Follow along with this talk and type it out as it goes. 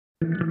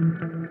You're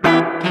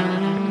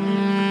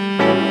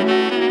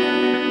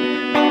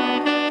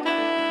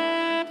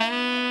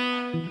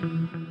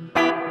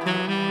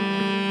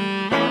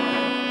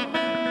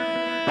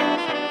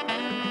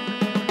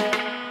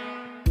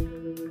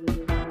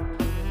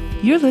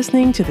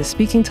listening to the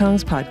Speaking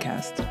Tongues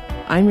podcast.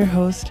 I'm your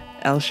host,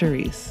 El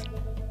Charisse.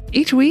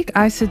 Each week,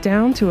 I sit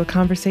down to a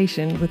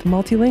conversation with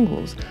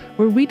multilinguals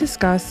where we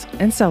discuss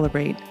and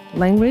celebrate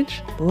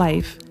language,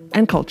 life,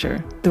 and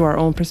culture through our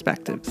own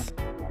perspectives.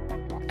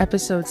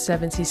 Episode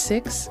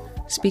 76,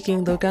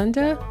 Speaking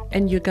Luganda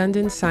and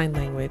Ugandan Sign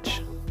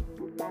Language.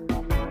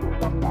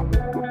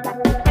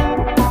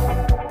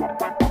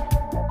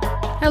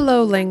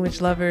 Hello,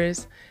 language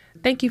lovers.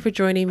 Thank you for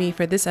joining me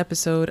for this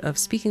episode of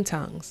Speaking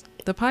Tongues,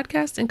 the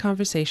podcast and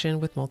conversation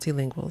with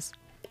multilinguals.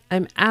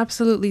 I'm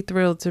absolutely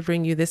thrilled to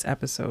bring you this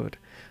episode.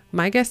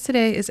 My guest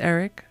today is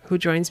Eric, who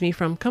joins me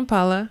from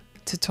Kampala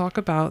to talk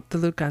about the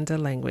Luganda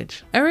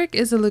language. Eric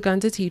is a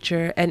Luganda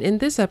teacher, and in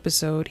this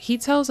episode, he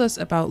tells us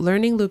about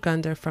learning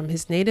Luganda from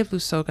his native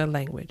Lusoga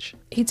language.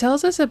 He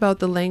tells us about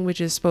the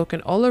languages spoken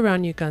all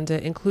around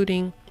Uganda,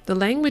 including the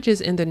languages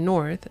in the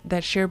north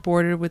that share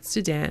border with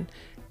Sudan,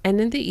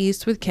 and in the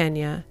east with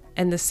Kenya,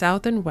 and the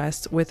south and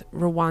west with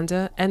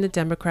Rwanda and the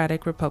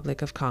Democratic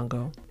Republic of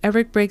Congo.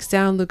 Eric breaks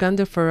down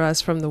Luganda for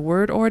us from the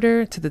word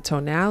order to the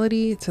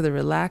tonality to the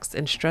relaxed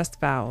and stressed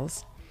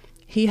vowels.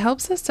 He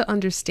helps us to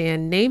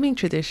understand naming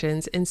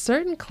traditions in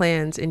certain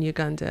clans in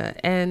Uganda,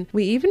 and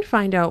we even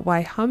find out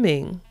why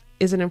humming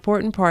is an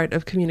important part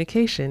of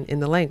communication in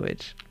the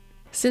language.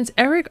 Since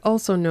Eric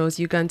also knows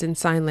Ugandan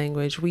Sign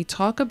Language, we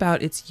talk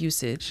about its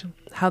usage,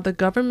 how the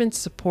government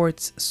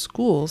supports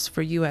schools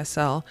for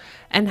USL,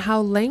 and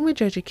how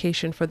language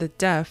education for the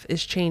deaf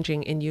is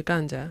changing in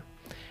Uganda.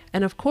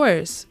 And of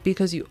course,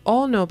 because you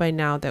all know by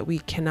now that we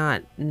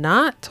cannot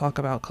not talk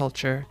about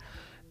culture,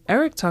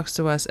 Eric talks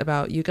to us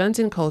about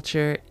Ugandan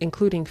culture,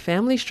 including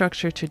family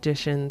structure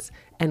traditions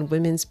and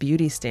women's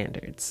beauty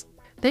standards.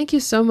 Thank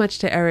you so much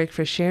to Eric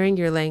for sharing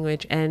your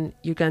language and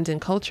Ugandan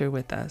culture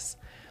with us.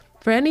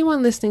 For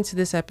anyone listening to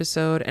this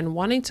episode and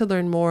wanting to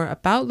learn more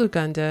about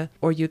Luganda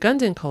or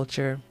Ugandan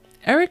culture,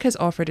 Eric has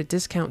offered a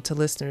discount to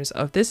listeners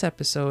of this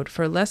episode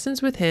for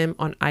lessons with him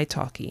on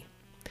italki.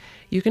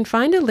 You can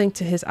find a link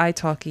to his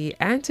italki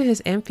and to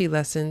his Amphi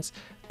lessons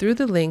through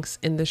the links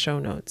in the show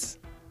notes.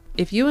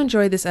 If you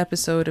enjoy this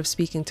episode of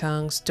Speaking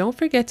Tongues, don't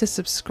forget to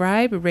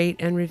subscribe, rate,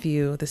 and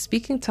review the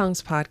Speaking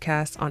Tongues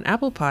podcast on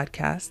Apple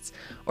Podcasts,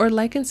 or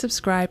like and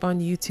subscribe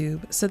on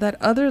YouTube so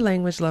that other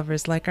language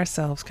lovers like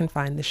ourselves can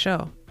find the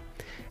show.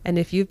 And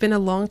if you've been a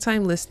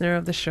longtime listener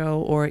of the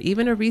show or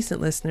even a recent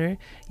listener,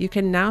 you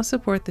can now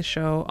support the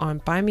show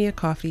on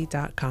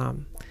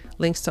buymeacoffee.com.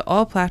 Links to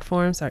all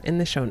platforms are in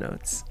the show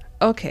notes.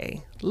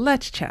 Okay,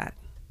 let's chat.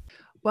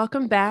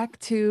 Welcome back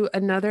to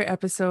another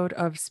episode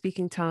of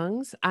Speaking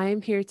Tongues. I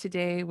am here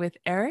today with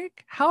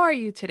Eric. How are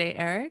you today,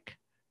 Eric?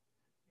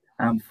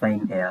 I'm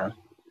fine, Elle.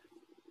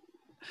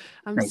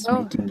 Nice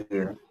meeting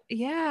you.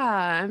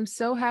 Yeah, I'm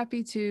so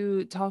happy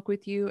to talk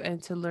with you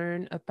and to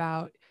learn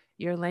about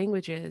your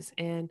languages.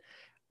 And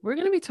we're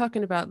going to be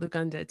talking about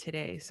Luganda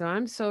today. So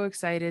I'm so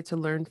excited to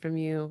learn from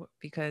you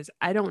because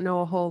I don't know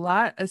a whole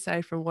lot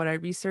aside from what I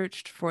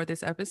researched for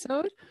this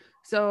episode.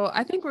 So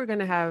I think we're going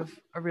to have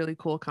a really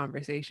cool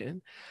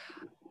conversation.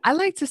 I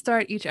like to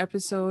start each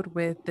episode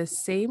with the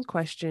same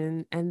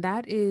question, and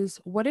that is,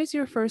 what is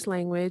your first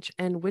language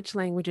and which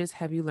languages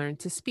have you learned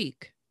to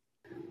speak?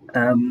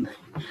 My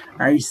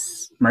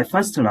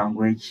first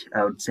language,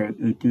 I would say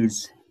it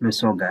is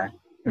Lusoga,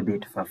 a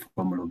bit far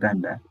from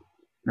Luganda.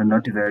 No,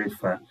 not very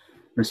far.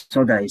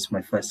 Lusoga is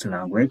my first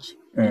language,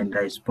 and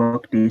I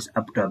spoke this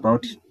up to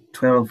about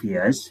 12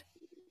 years.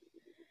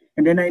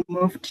 And then I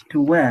moved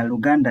to where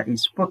Luganda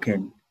is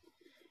spoken.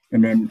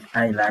 And then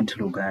I learned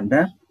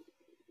Luganda.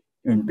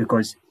 And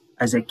because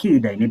as a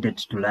kid, I needed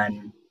to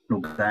learn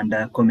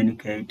Luganda,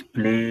 communicate,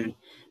 play.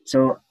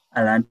 So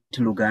I learned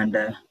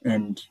Luganda,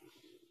 and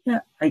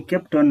I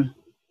kept on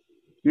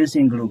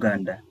using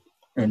Luganda.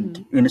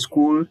 And in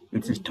school,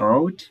 it's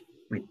taught.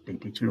 They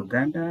teach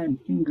Luganda and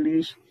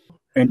English.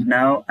 And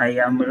now I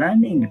am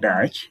learning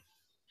Dutch.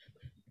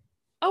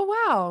 Oh,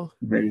 wow.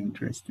 Very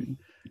interesting.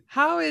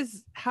 How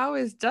is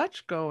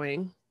Dutch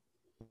going?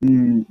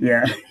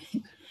 The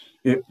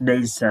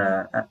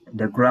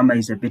grammar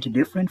is a bit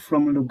different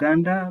from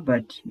Luganda,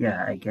 but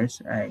yeah, I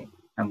guess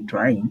I'm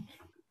trying.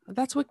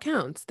 That's what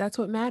counts. That's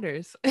what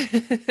matters.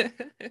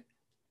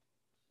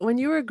 When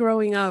you were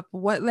growing up,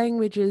 what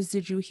languages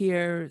did you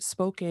hear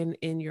spoken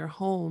in your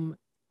home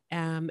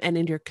and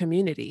in your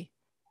community?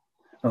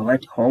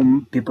 At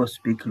home, people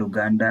speak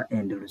Luganda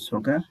and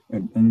Lusoga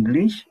and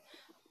English.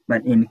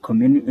 But in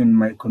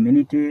my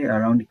community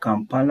around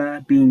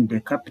Kampala, being the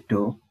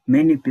capital,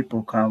 many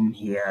people come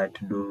here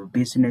to do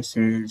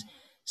businesses.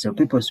 So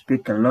people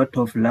speak a lot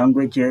of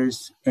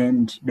languages,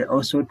 and they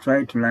also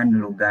try to learn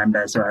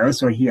Luganda. So I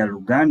also hear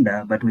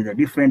Luganda, but with a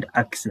different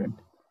accent.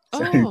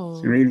 So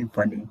It's really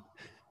funny.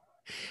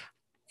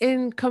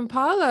 In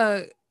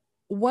Kampala,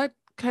 what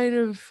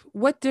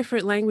what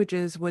different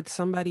languages would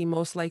somebody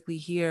most likely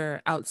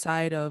hear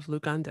outside of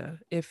Luganda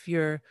if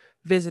you're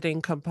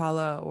visiting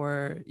Kampala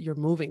or you're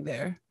moving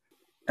there?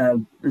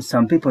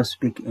 Some people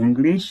speak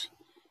English.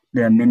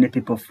 There are many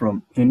people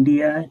from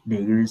India.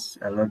 They use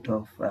a lot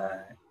of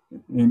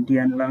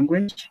Indian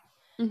language.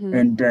 Mm-hmm.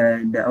 And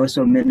there are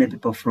also many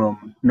people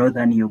from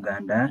northern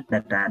Uganda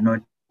that are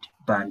not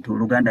Bantu.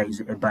 Luganda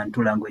is a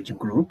Bantu language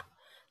group.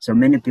 So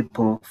many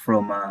people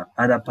from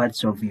other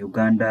parts of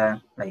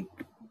Uganda, like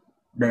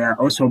they are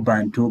also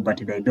Bantu, but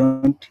they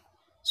don't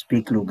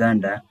speak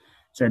Luganda.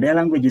 So their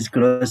language is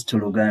close to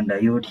Luganda.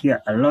 You would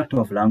hear a lot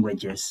of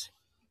languages.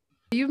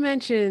 You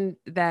mentioned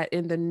that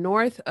in the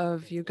north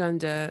of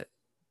Uganda,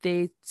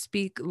 they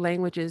speak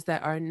languages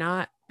that are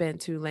not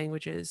Bantu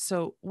languages.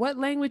 So, what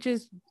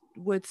languages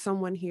would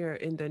someone hear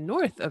in the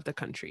north of the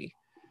country?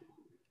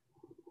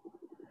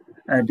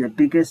 The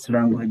biggest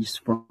language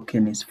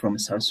spoken is from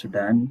South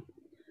Sudan,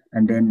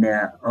 and then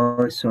there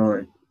are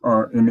also,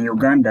 or in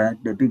Uganda,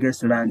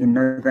 in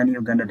northern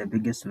Uganda, the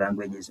biggest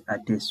language is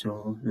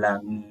Ateso,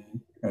 Langi,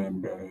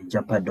 and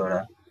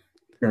Japadola.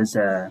 Those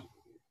are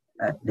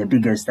the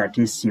biggest that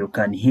is you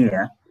can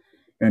hear.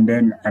 And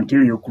then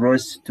until you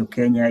cross to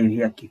Kenya, you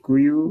hear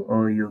Kikuyu,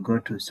 or you go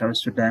to South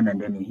Sudan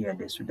and then you hear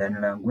the Sudan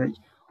language.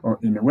 Or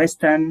in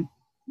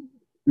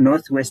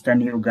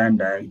northwestern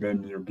Uganda,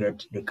 then you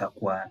get the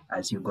Kakwa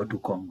as you go to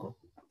Congo.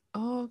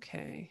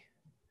 Okay.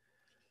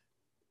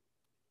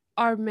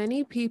 Are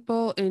many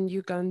people in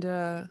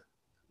Uganda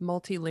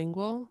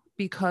multilingual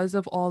because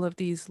of all of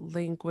these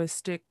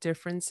linguistic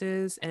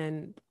differences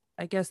and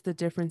I guess the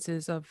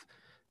differences of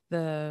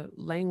the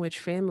language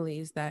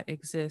families that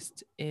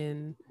exist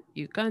in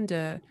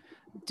Uganda?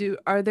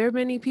 Are there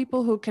many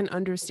people who can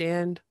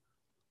understand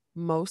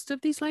most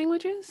of these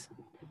languages?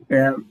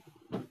 Uh,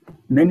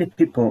 Many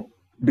people,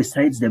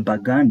 besides the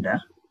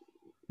Baganda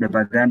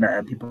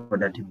are people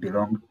that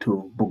belong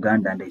to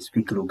Buganda and they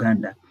speak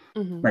Luganda.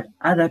 Hmm. But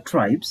other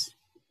tribes,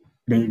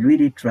 they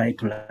really try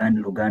to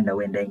learn Luganda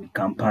when they're in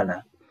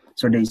Kampala.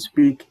 So they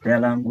speak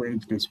their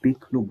language, they speak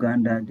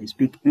Luganda, they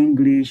speak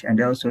English, and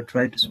they also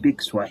try to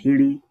speak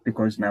Swahili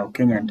because now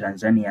Kenya and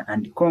Tanzania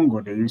and Congo,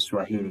 they use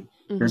Swahili.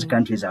 Those Hmm.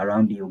 countries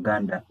around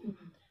Uganda.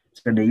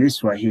 So they use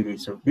Swahili.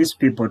 So these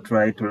people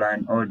try to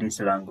learn all these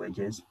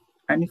languages.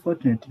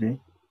 Unfortunately,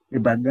 the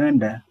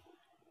Baganda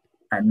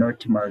are not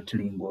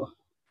multilingual.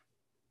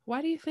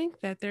 Why do you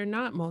think that they're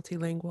not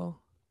multilingual?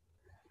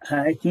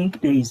 I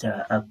think there is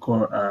a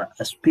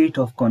spirit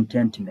of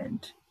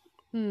contentment.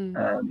 Hmm.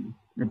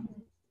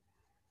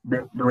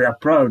 We are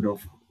proud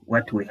of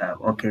what we have.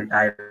 Okay,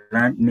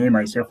 me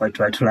myself, I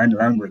try to learn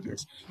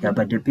languages. Yeah,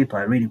 but the people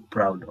are really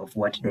proud of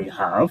what they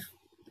have.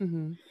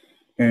 Hmm.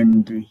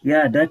 And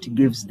yeah, that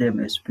gives them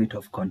a spirit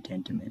of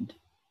contentment,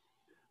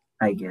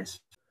 I guess.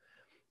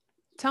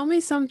 Tell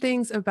me some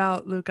things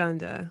about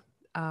Luganda.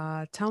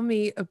 Tell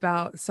me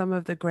about some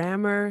of the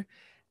grammar.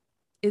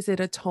 Is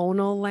it a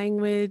tonal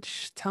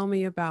language? Tell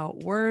me about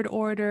word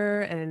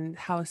order and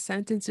how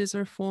sentences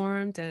are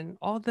formed and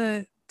all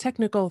the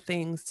technical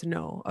things to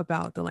know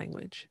about the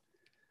language.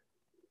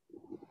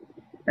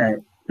 Uh,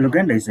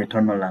 Luganda is a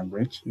tonal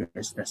language.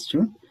 Yes, that's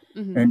true.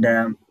 Hmm.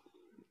 And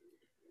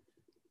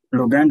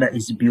Luganda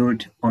is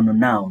built on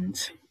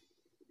nouns.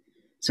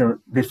 So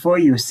before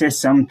you say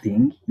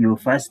something, you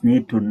first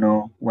need to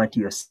know what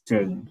you're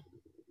saying.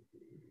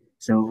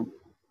 So,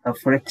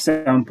 for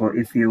example,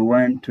 if you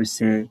want to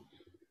say,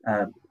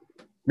 uh,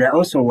 there are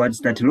also words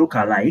that look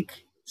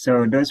alike.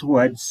 So those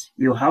words,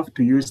 you have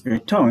to use the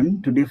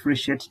tone to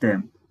differentiate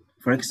them.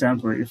 For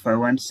example, if I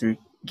want to say,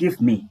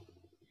 give me,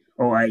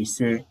 or I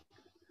say,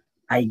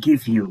 I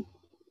give you,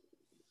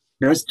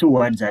 those two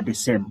words are the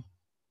same,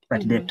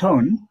 but the Hmm.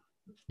 tone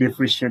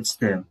differentiates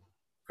them.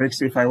 For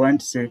example, if I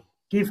want to say,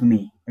 give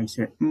me, I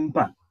say,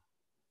 mpa.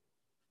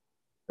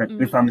 But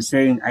if I'm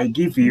saying, I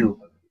give you,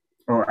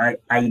 or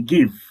I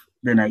give,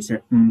 then I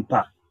say,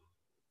 mpa.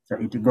 So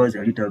it goes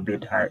a little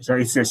bit higher. So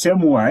it's the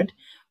same word,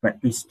 but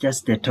it's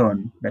just the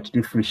tone that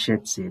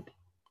differentiates it.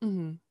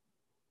 Hmm.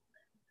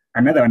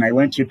 Another one I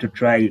want you to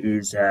try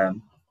is there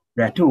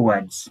are two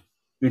words.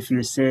 If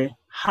you say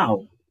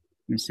how,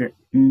 you say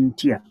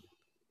ntia.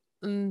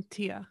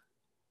 Tia.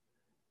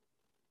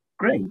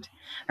 Great.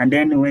 And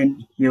then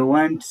when you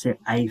want to say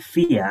I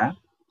fear,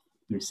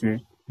 you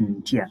say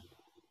ntia.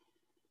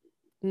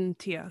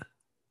 Tia.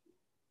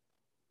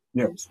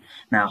 Yes.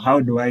 Now how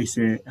do you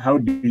say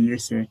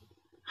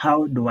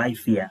how do I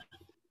fear?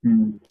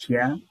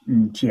 Ntia,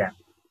 ntia.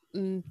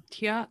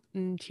 Tia.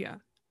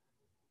 Tia.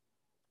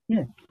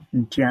 Yeah.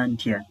 Ntia,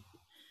 ntia.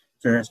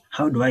 So that's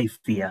how do I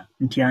fear?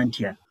 Ntia,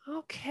 ntia.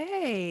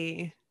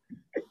 Okay.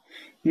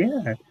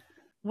 Yeah.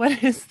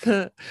 What is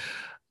the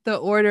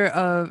order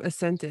of a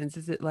sentence?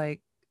 Is it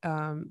like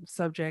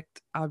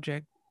subject,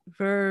 object,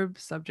 verb,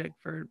 subject,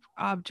 verb,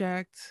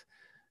 object?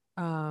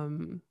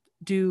 Um,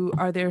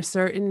 are there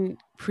certain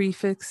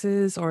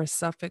prefixes or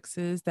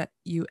suffixes that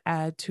you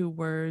add to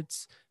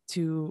words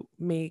to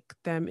make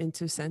them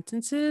into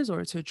sentences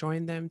or to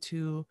join them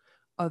to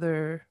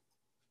other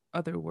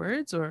other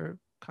words or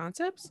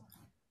concepts?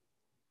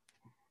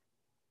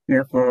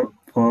 Yeah,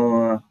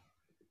 for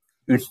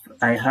if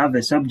I have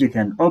a subject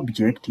and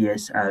object,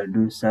 yes, I'll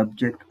do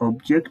subject,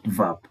 object,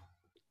 verb.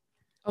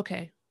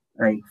 Okay.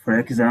 Like for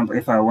example,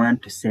 if I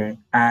want to say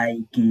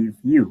I give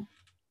you,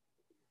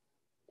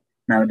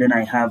 now then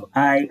I have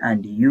I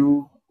and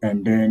you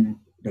and then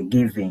the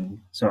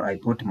giving. So I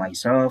put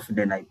myself,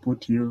 then I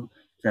put you.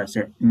 So I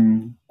say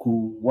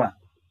nkuwa,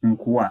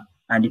 nkuwa,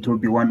 and it will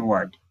be one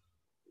word.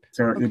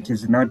 So it Okay.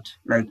 is not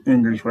like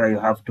English where you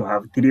have to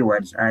have three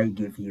words, I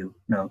give you.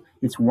 No,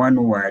 it's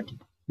one word.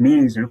 Me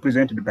is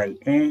represented by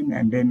N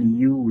and then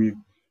you with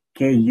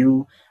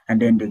KU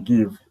and then the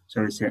give.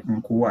 So it's a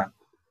nkuwa,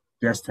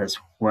 just as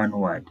one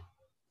word.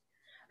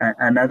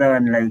 Another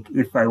one, like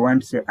if I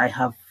want to say, I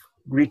have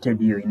greeted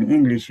you. In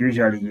English,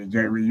 usually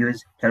we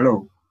use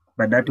hello.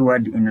 But that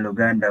word in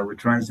Luganda, we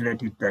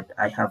translate it that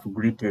I have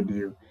greeted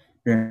you.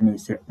 Then you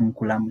say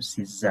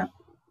nkulamusiza.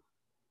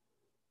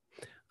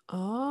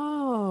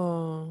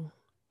 Oh.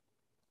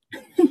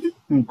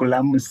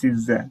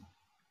 Nkulamusiza.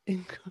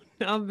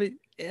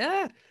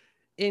 Yeah.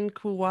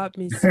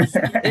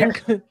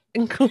 Inkuwamisiza.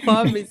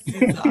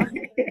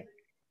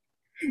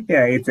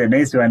 Yeah, it's a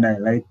nice one. I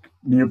like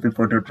new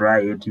people to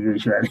try it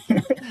usually.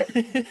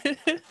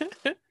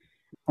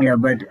 Yeah,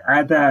 but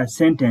other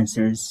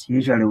sentences,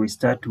 usually we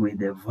start with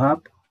the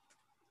verb,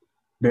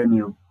 then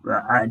you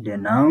add the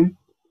noun,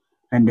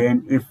 and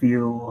then if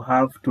you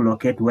have to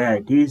locate where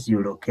it is,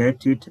 you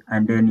locate it,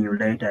 and then you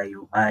later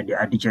you add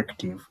the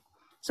adjective.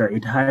 So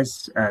it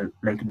has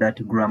like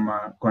that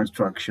grammar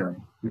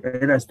construction. You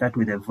either start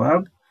with a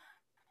verb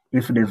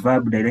if the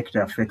verb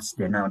directly affects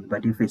the noun,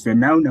 but if it's a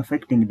noun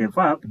affecting the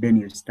verb, then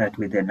you start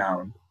with the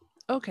noun.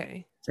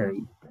 Okay. So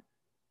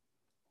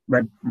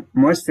but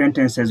most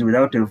sentences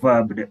without a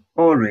verb, they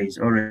always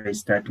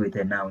start with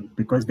a noun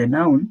because the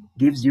noun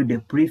gives you the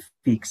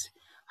prefix.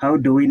 How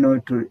do we know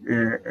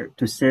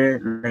to say,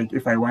 like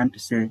if I want to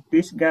say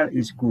this girl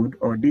is good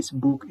or this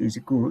book is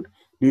good,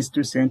 these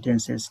two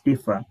sentences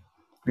differ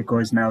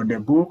because now the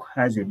book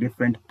has a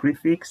different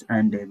prefix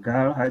and the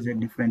girl has a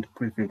different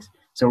prefix.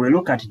 So we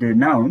look at the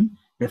noun,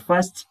 the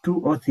first two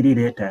or three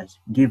letters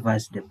give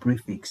us the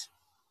prefix.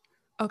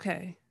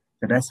 Okay.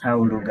 So that's how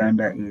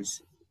Luganda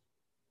is.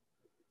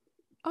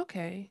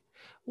 Okay.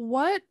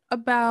 What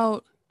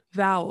about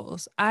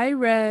vowels? I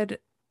read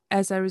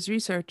as I was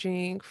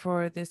researching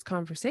for this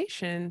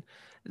conversation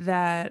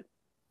that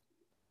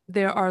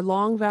there are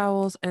long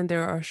vowels and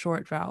there are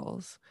short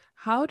vowels.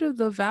 How do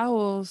the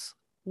vowels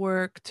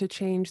work to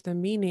change the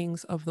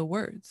meanings of the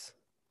words?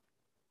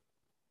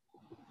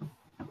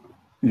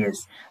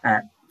 Yes.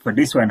 For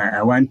this one,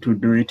 I want to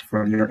do it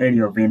from your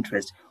area of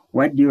interest.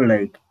 What do you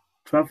like?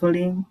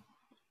 Traveling,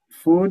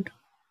 food,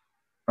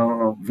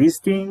 or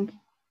visiting?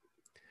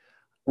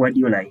 What do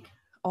you like?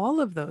 All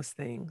of those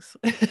things.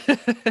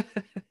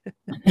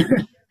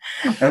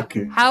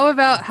 Okay. How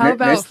about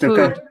Let's talk.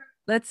 food?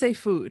 Let's say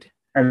food.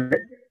 Uh,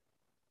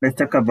 let's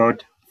talk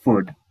about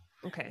food.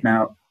 Okay.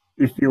 Now,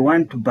 if you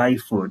want to buy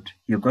food,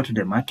 you go to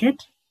the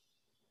market,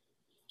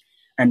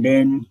 and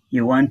then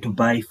you want to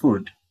buy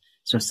food.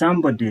 So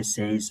somebody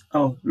says,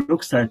 "Oh,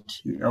 looks at,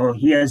 oh,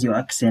 hears your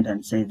accent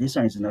and says this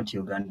one is not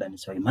Ugandan,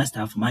 so he must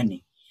have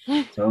money.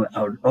 So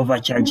I'll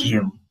overcharge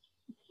him."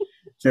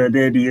 So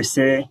then you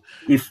say,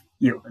 if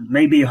you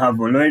maybe you have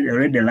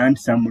already learned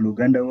some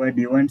Luganda word,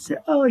 you want to say,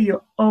 "Oh,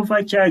 you're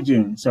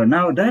overcharging." So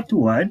now that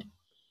word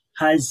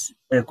has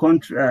a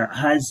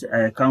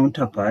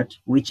counterpart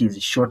which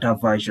is shorter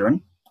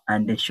version,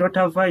 and the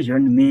shorter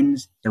version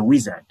means a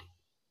wizard.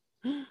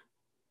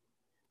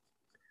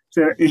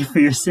 So if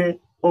you say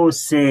 "Oh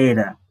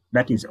Sarah,"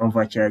 that is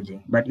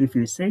overcharging. But if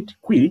you say it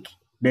quick,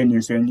 then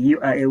you're saying you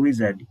are a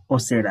wizard. "Oh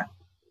Sarah,"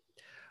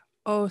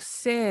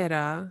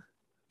 Osera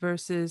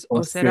versus "Oh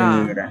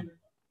osera. Sarah."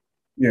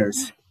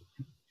 Yes.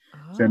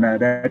 So now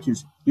that Oh.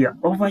 is you're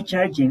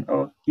overcharging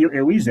or you're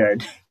a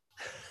wizard.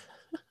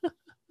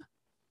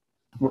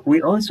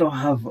 We also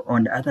have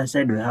on the other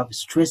side we have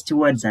stressed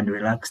words and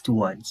relaxed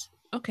words.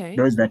 Okay.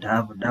 Those that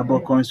have double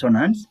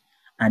consonants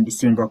and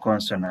single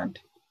consonant.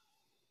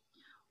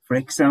 For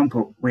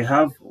example, we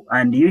have,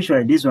 and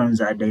usually these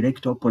ones are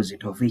direct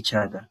opposite of each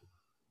other.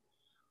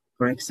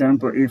 For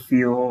example, if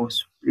you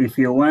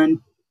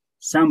want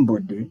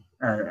somebody,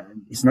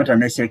 it's not a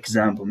nice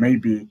example.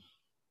 Maybe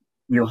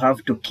you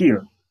have to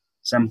kill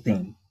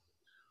something,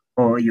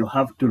 or you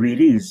have to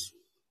release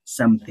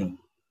something.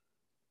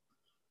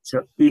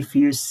 So if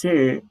you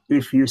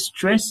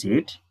stress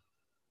it,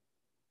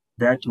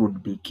 that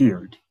would be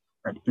killed.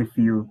 But if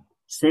you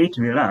say it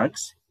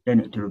relax, then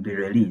it will be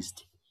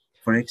released.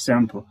 For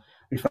example,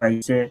 if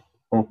I say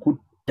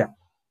okuta,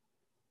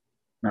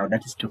 now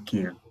that is to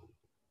kill.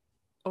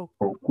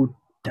 Okuta,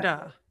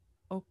 Okuta.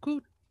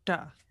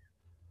 Okuta.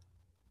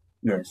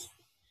 yes.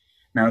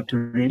 Now to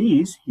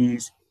release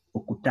is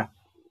okuta,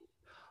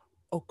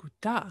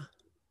 Okuta.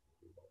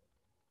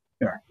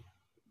 yeah,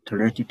 to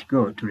let it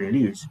go, to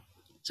release.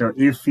 So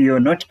if you're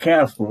not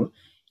careful,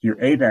 you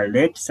either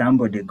let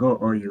somebody go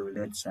or you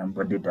let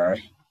somebody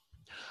die.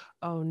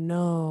 Oh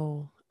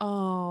no.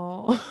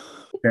 Oh.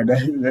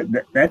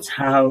 That's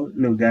how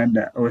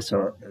Luganda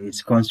also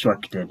is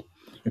constructed.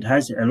 It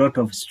has a lot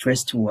of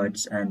stressed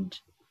words and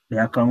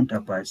their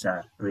counterparts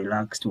are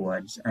relaxed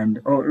words. And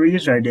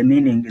usually the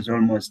meaning is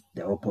almost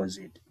the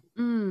opposite.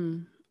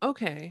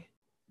 Okay.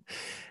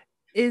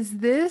 Is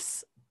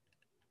this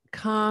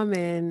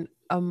common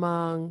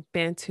among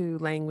Bantu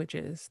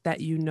languages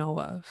that you know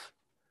of?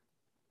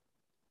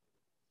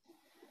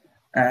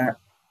 Uh,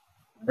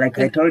 like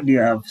I Like, told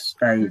you,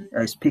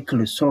 I speak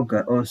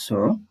Lusoga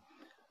also,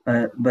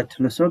 but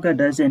Lusoga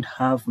doesn't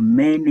have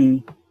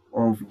many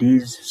of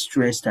these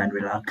stressed and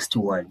relaxed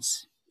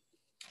words.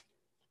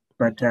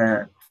 But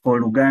for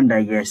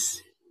Luganda,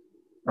 yes,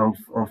 of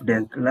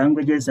the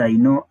languages I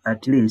know,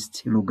 at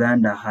least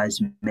Luganda has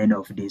many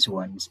of these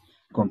ones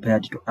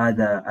compared to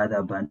other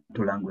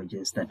Bantu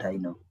languages that I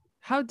know.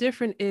 how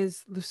different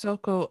is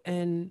Lusoko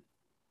and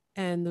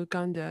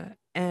Luganda?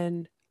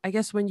 And I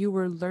guess when you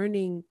were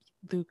learning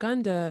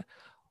Luganda,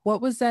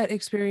 what was that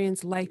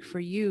experience like for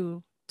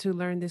you to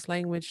learn this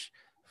language?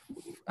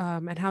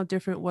 And how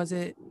different was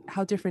it?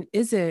 How different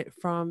is it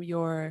from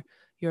your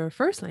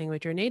first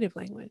language, your native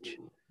language?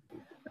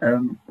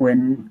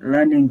 When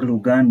learning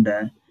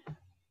Luganda,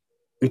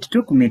 it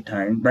took me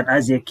time, but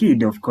as a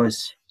kid, of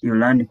course, you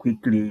learn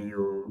quickly.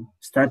 You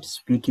start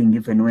speaking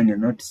even when you're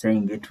not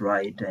saying it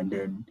right, and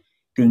then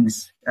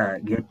things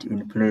get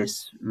in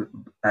place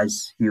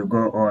as you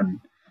go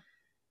on.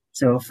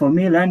 So for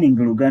me, learning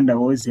Luganda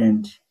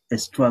wasn't a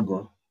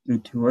struggle.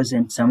 It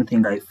wasn't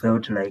something I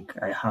felt like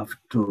I have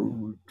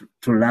to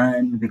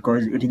learn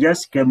because it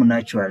just came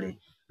naturally.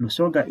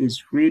 Lusoga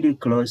is really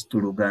close to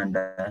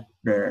Luganda.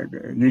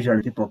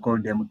 Usually people call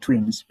them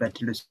twins, but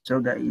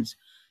Lusoga is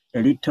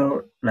a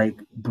little like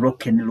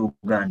broken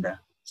Luganda.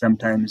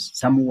 Sometimes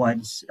some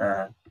words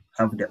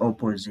have the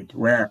opposite,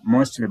 where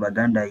mostly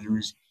Baganda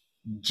use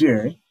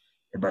J,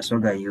 the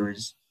Basoga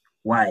use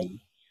Y,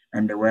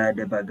 and where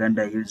the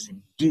Baganda use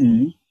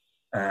D,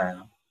 uh,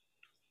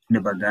 the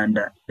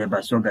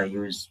Basoga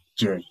use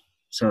J.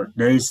 So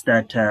there is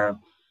that a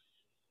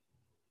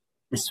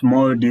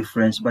small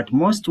difference, but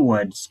most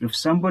words, if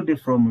somebody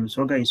from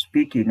Lusoga is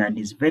speaking and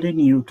is very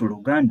new to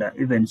Luganda,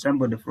 even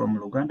somebody from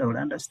Luganda will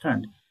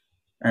understand,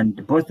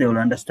 and both they will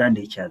understand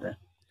each other.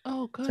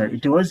 Oh, So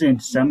good. it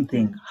wasn't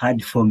something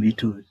hard for me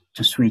to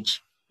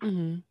switch.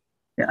 Hmm.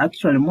 Yeah,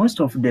 actually, most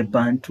of the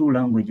Bantu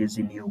languages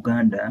in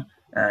Uganda,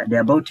 there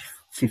are about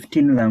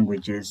 15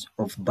 languages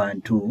of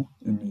Bantu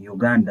in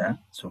Uganda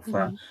so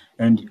far. Hmm.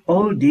 And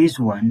all these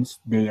ones,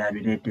 they are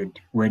related.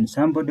 When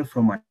somebody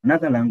from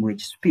another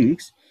language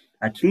speaks,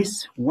 at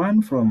least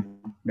one from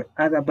the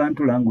other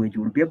Bantu language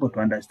will be able to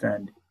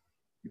understand.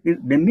 The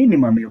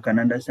minimum you can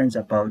understand is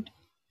about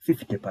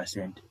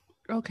 50%.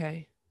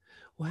 Okay.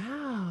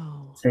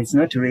 Wow. So it's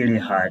not really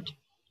hard.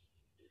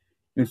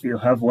 If you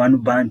have one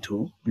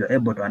Bantu, you're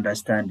able to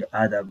understand the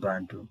other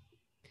Bantu.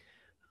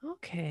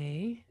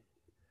 Okay.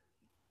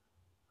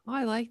 Oh,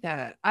 I like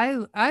that.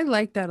 I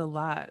like that a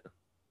lot.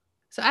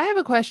 So I have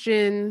a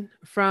question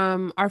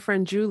from our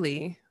friend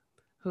Julie,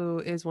 who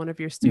is one of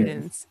your Yes.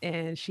 students,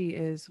 and she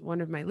is one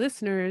of my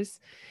listeners.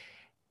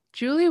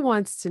 Julie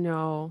wants to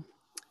know,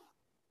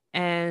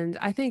 and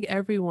I think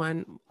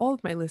everyone, all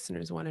of my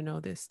listeners want to know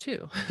this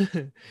too.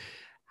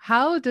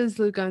 How does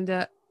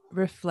Luganda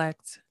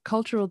reflect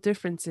cultural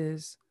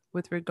differences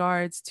with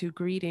regards to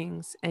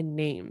greetings and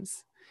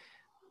names?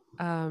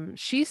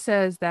 She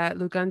says that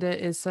Luganda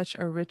is such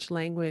a rich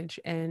language,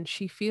 and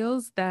she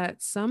feels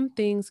that some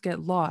things get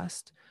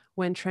lost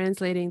when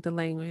translating the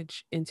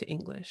language into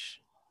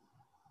English.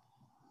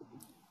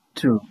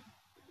 True.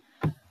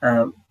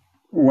 Uh,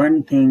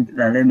 One thing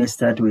that let me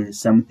start with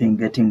something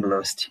getting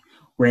lost.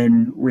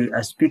 When we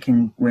are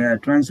speaking, we are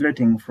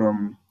translating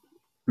from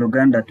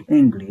Luganda to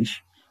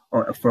English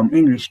or from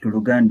English to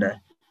Luganda.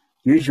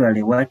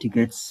 Usually, what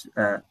gets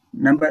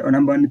number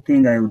one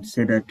thing I would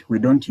say that we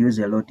don't use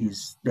a lot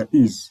is the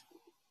is.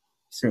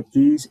 Say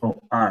is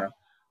or are.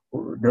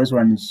 Those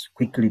ones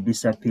quickly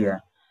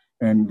disappear.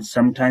 And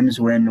sometimes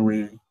when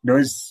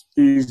those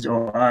is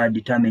or are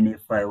determine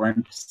if I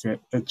want to say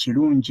a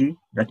chirunji,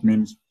 that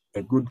means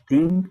a good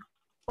thing,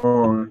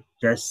 or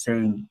just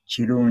saying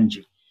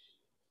chirunji.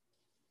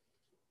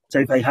 So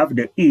if I have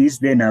the is,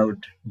 then I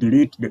would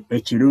delete the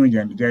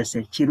chirunji and just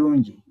say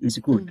chirunji is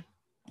Mm. good.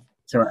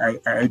 So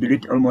I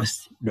delete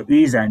almost the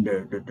is and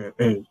the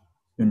a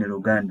in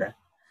Luganda.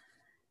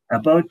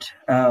 About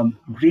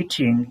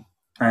greeting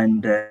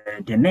and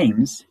the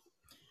names.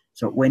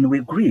 So when we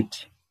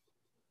greet,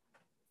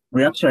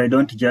 we actually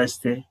don't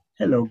just say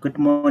hello, good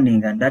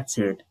morning, and that's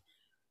it.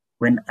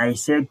 When I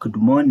say good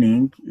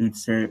morning,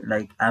 it's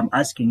like I'm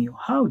asking you,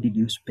 how did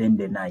you spend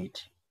the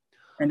night?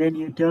 And then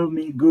you tell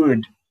me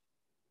good.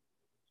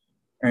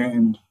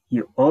 And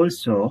you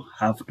also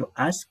have to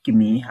ask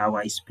me how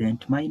I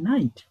spent my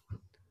night.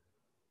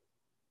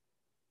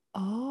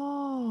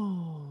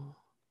 Oh,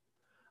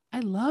 I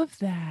love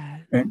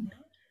that. And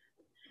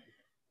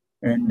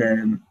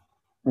and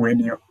when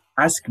you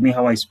ask me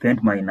how I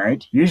spent my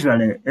night,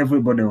 usually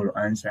everybody will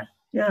answer,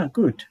 yeah,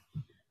 good.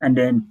 And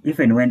then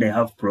even when they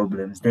have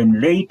problems, then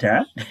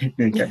later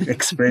they can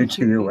explain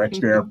to you what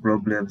their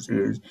problems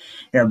is.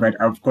 Yeah, but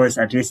of course,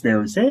 at least they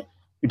will say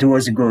it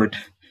was good.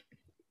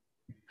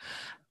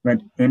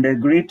 But in the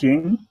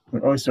greeting, we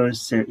also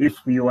say, if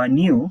you are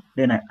new,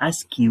 then I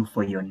ask you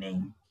for your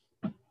name.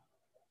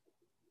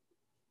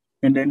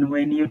 And then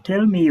when you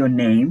tell me your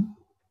name,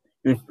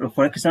 if,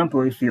 for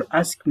example, if you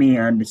ask me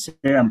and say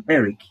I'm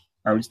Eric,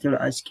 I will still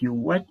ask you,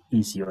 what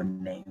is your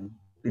name?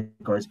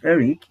 Because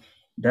Eric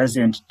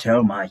doesn't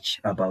tell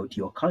much about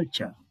your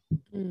culture.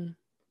 Mm,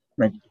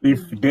 But if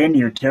then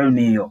you tell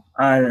me your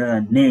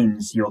other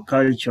names, your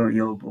culture,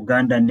 your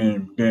Uganda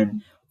name,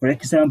 then, for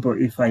example,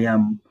 if I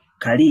am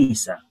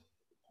Kalisa,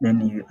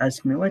 then you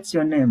ask me, what's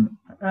your name?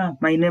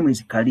 My name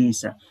is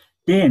Kalisa.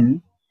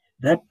 Then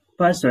that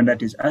person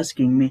that is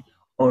asking me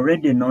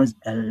already knows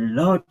a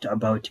lot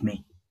about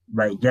me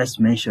by just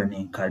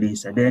mentioning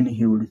Kalisa. Then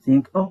he will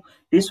think, oh,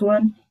 this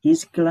one,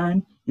 his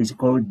clan is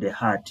called the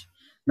Heart.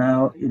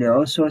 Now, they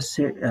also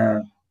say,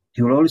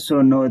 he will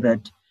also know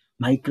that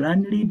my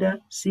clan leader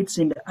sits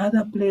in the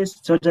other place,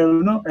 so they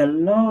will know a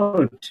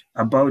lot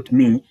about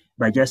me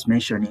by just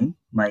mentioning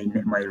my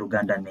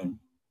Luganda name.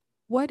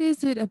 what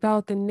is it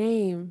about the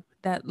name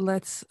that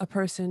lets a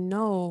person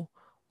know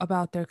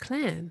about their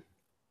clan?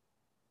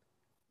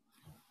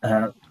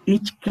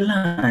 Each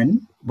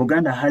clan,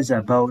 Buganda has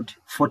about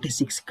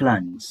 46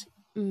 clans.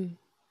 Mm,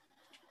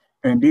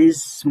 And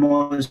these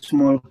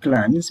small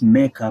clans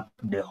make up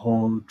the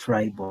whole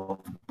tribe of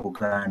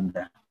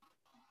Buganda.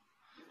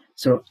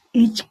 So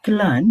each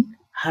clan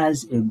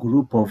has a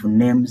group of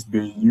names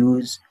they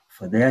use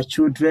for their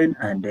children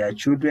and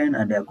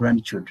their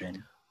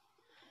grandchildren.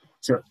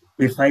 So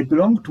if I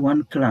belong to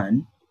one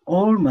clan,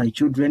 all my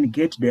children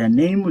get their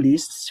name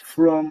lists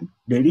from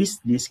the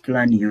list this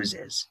clan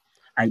uses.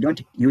 I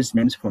don't use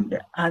names from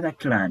the other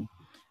clan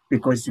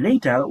because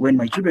later when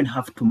my children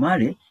have to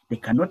marry, they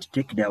cannot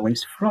take their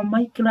wives from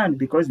my clan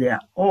because they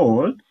are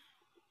all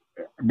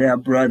their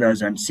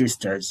brothers and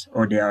sisters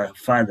or their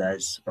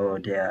fathers or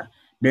their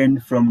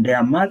then from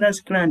their mother's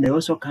clan they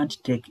also can't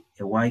take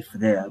a wife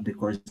there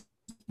because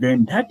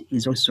then that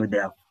is also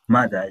their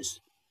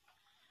mothers.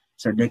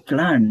 So the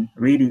clan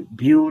really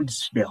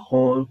builds the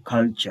whole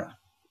culture.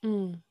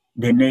 mm,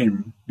 The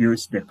name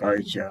builds the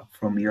culture.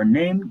 From your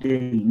name, they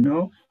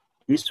know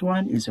this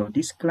one is of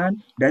this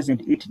clan,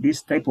 doesn't eat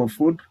this type of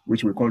food,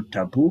 which we call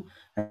taboo.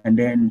 And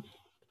then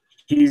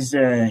his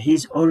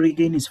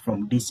origin is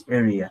from this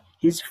area.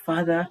 His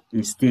father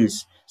is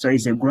this. So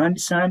he's a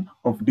grandson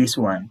of this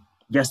one,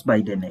 just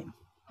by the name.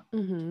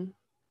 hmm.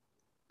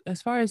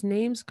 As far as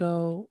names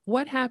go,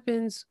 what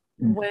happens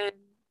Mm. when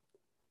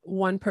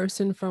one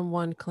person from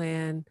one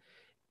clan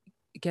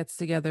gets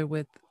together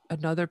with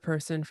another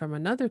person from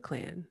another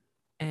clan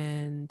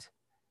and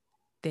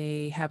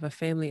they have a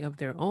family of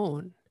their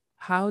own?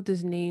 How do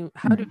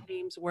Mm.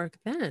 names work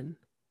then?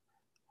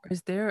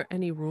 Is there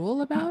any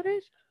rule about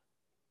it?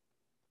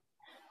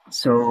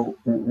 So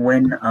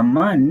when a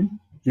man,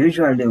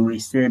 usually we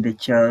say the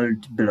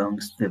child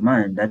belongs to the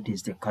man. That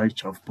is the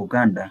culture of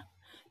Buganda.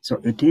 So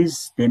it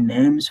is the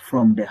names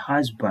from the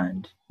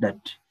husband that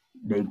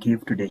they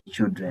give to the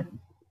children.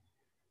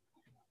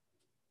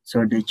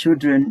 So the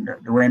children,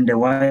 when the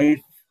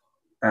wife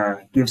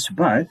gives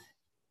birth,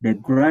 the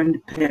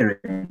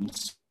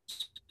grandparents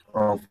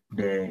of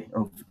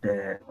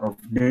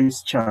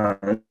this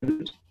child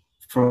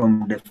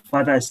from the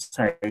father's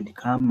side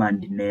come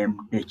and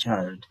name the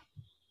child.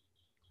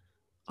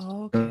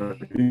 So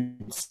Okay.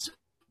 it's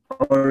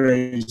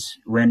always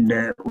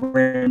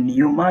when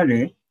you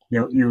marry,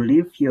 you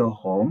leave your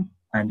home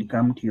and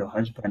come to your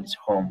husband's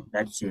home.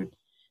 That's it,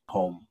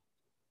 home.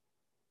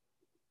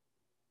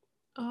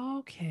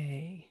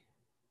 Okay.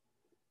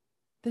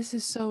 This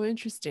is so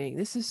interesting.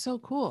 This is so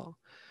cool.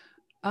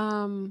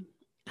 Um,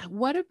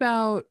 what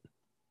about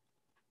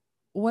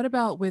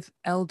with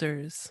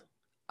elders?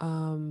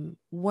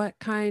 What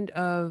kind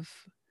of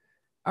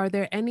are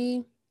there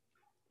any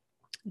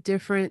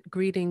different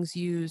greetings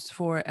used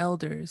for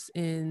elders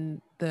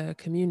in the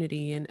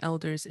community and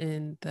elders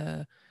in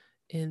the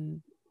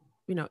in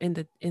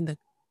in the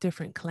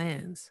different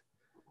clans?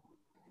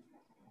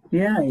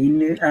 Yeah,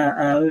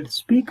 I'll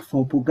speak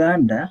for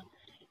Buganda.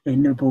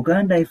 In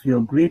Buganda, if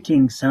you're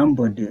greeting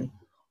somebody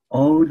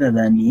older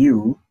than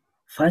you,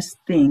 first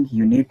thing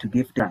you need to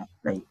give them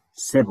like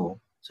sebo.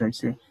 So I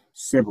say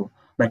sebo.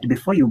 But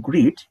before you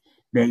greet,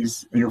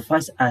 you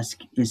first ask,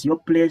 is your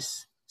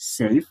place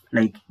safe?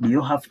 Like, do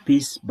you have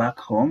peace back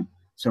home?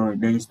 So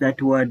there is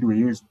that word we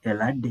use,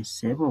 elade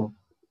sebo,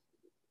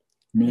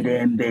 Elade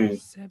mirembe.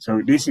 Sebo.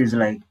 So this is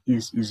like,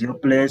 is your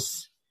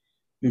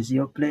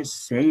place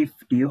safe?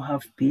 Do you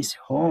have peace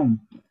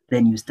home?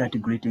 Then you start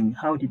greeting,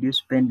 how did you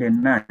spend the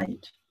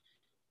night?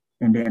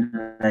 And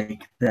then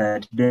like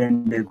that,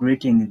 then the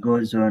greeting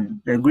goes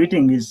on. The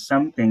greeting is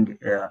something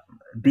a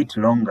bit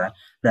longer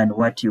than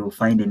what you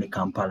find in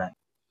Kampala.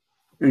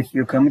 If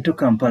you come to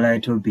Kampala,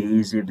 it will be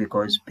easy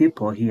because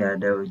people here,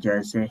 they will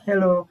just say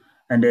hello,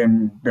 and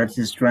then that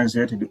is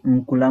translated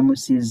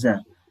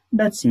Nkulamusiza.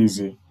 That's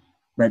easy.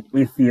 But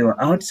if you're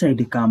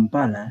outside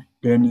Kampala,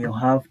 Then you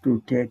have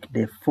to take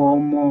the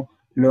formal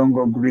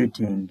longo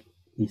greeting.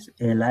 Is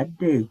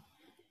Eladde,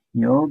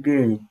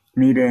 Nyoge,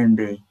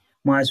 Mirembe,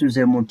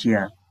 Mwasuze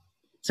Mutya.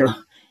 So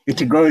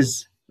it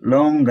goes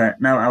longer.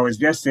 Now, I was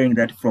just saying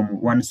that from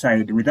one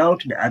side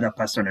without the other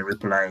person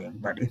replying.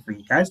 But if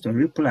he has to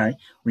reply,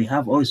 we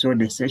have also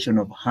the session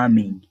of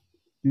humming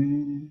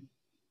mm,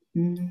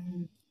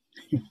 mm,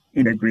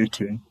 in the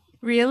greeting.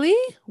 Really?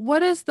 What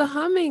does the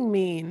humming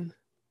mean?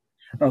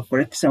 For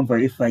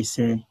example, if I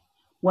say,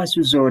 what's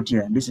your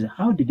here? This is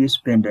how did you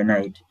spend the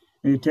night?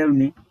 And you tell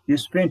me you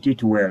spent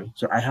it well.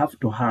 So I have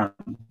to hum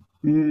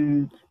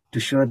to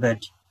show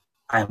that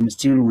I'm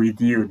still with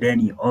you.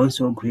 Then you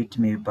also greet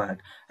me back.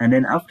 And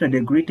then after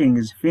the greeting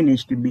is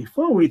finished,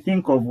 before we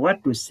think of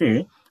what to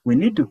say, we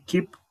need to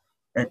keep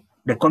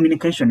the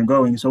communication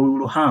going. So we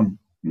will hum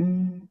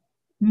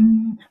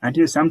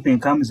until something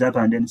comes up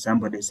and then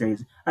somebody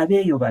says, are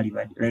they your body?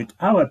 Like,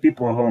 how are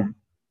people home?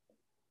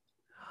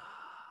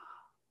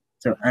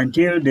 So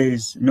until there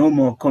is no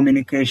more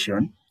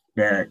communication,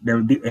 there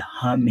will be a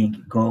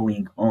humming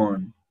going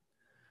on.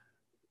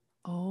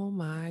 Oh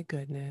my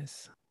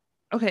goodness.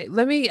 Okay,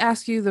 let me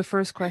ask you the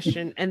first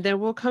question and then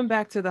we'll come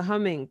back to the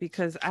humming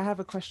because I have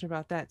a question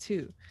about that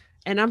too.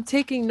 And I'm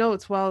taking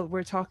notes while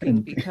we're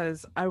talking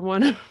because I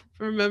want to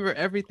remember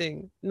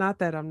everything. Not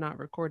that I'm not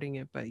recording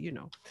it, but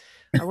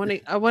I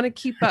want to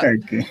keep up.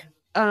 Okay.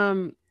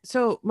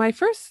 So my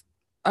first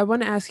I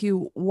want to ask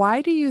you,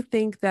 why do you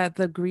think that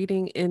the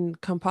greeting in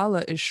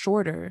Kampala is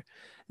shorter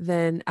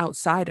than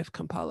outside of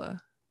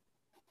Kampala?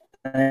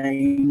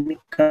 In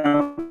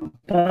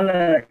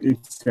Kampala,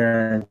 it's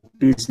a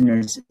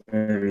business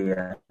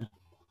area,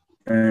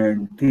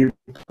 and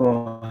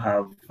people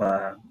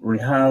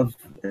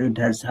it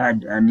has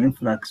had an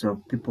influx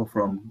of people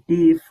from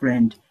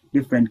different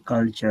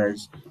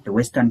cultures, the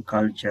Western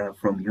culture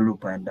from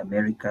Europe and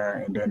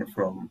America, and then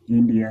from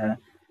India.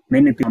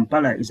 Many people,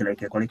 Kampala is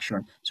like a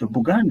collection. So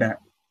Buganda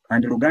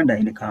and Luganda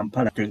in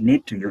Kampala, they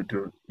need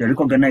they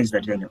recognize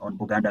that they're on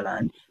Buganda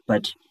land,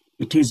 but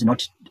it is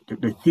not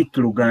the thick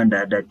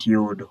Luganda that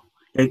you would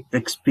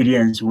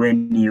experience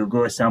when you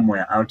go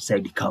somewhere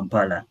outside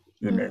Kampala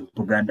in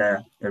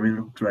Buganda, the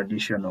real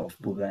tradition of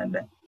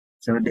Buganda.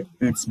 So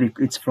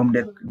it's from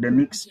the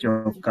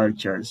mixture of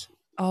cultures.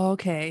 Oh,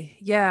 okay.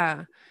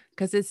 Yeah.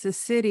 Because it's a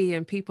city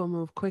and people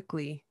move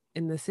quickly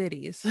in the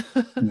cities.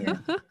 Yeah,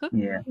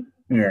 yeah,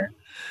 yeah.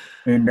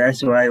 And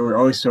that's why we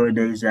also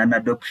there is an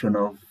adoption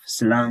of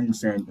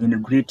slangs and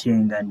in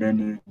greeting, and then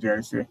you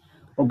just say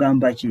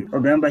Ogambachi.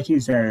 Ogambachi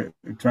is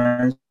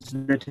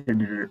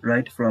translated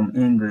right from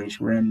English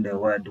when the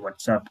word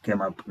WhatsApp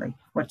came up, like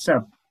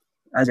WhatsApp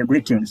as a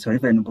greeting. So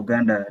even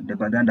Buganda, the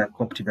Baganda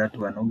copied that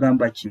one,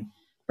 Ogambachi.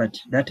 But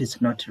that is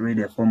not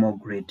really a formal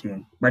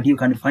greeting. But you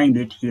can find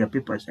it here.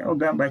 People say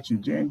Ogambachi,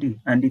 JND,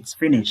 and it's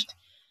finished.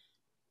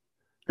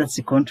 That's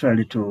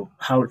contrary to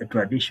how a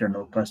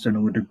traditional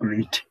person would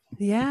greet.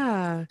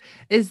 Yeah.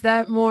 Is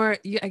that more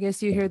I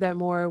guess you hear that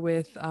more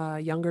with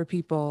younger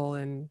people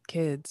and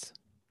kids.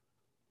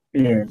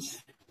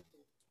 Yes,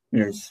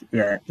 yes,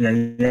 yeah, yeah,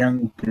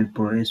 young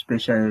people,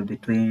 especially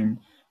between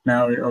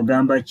now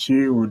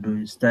Ogambachi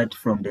would start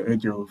from the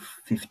age of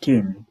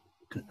 15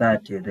 to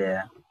 30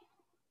 there.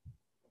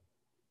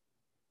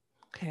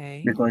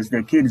 Okay. Because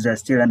the kids are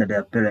still under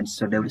their parents,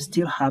 so they will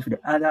still have the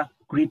other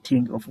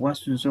greeting of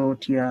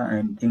Wasuzotia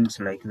and things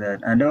like that,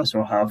 and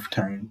also have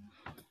time.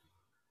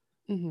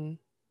 Hmm.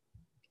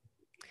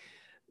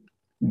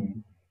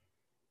 Mm.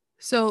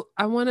 So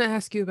I want to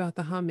ask you about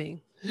the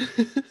humming.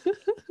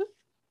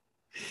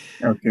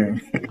 Okay.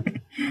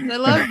 I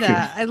love Okay.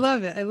 that. I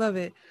love it. I love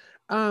it.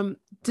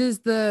 Does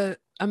the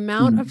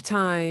amount of Mm.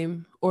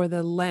 time or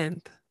the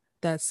length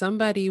that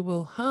somebody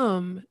will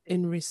hum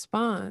in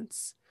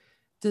response,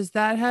 does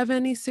that have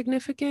any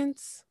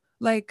significance?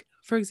 Like,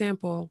 for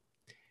example,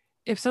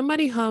 if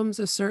somebody hums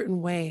a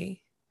certain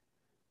way,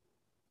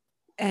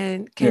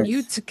 and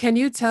Yes. can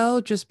you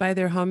tell just by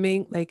their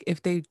humming, like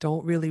if they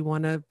don't really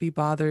want to be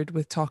bothered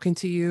with talking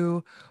to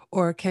you,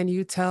 or can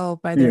you tell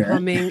by their Yeah.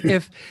 humming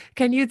if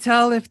can you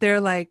tell if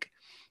they're like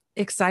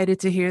excited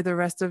to hear the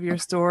rest of your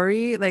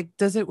story? Like,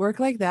 does it work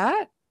like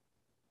that?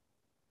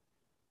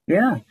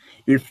 Yeah.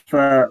 If,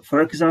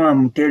 for example,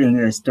 I'm telling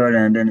you a story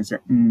and then it's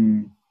a,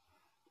 and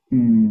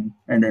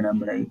then I'm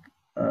like,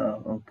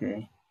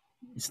 okay,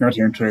 it's not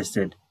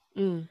interested.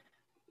 Mm,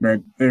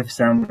 But if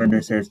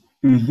somebody says,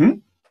 mm-hmm,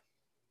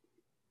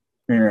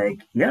 they're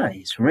like, yeah,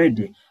 it's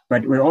ready.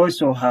 But we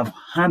also have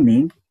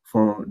humming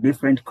for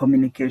different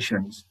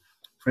communications.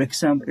 For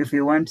example, if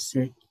you want to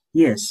say,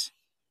 yes,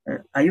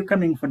 are you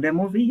coming for the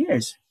movie?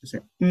 Yes. You say,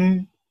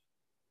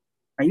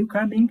 are you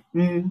coming?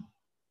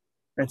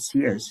 That's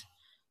yes.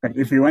 But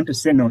if you want to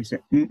say no, you say,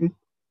 mm-mm.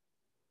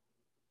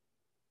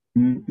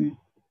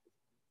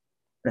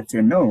 That's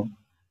a no.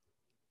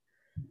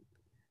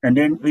 And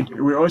then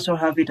we also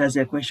have it as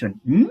a question.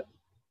 Hmm?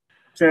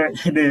 So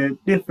the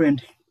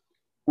different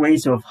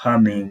ways of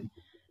humming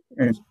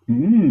is,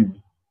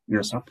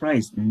 you're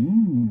surprised.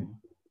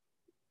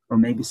 Or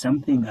maybe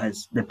something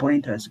the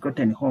point has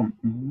gotten home.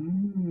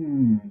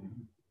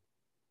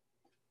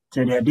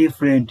 So there are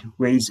different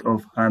ways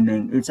of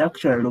humming. It's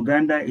actually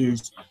Luganda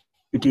is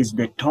it is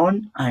the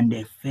tone and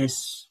the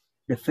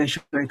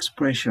facial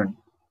expression.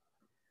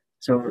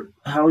 So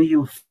how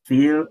you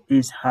feel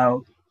is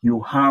how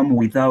you hum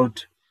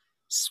without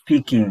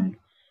speaking,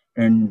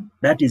 and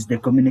that is the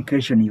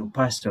communication you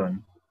pass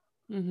on.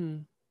 Hmm.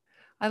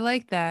 I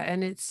like that.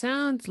 And it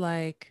sounds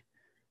like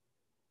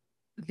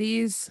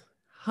these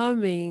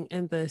humming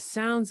and the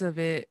sounds of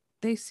it,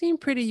 they seem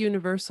pretty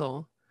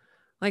universal.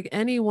 Like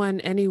anyone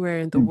anywhere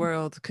in the Mm.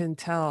 world can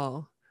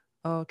tell,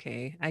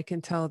 okay, I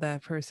can tell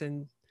that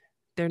person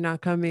they're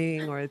not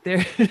coming or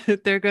they're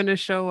they're going to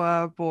show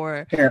up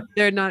or Yeah,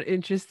 they're not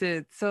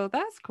interested. So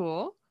that's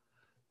cool.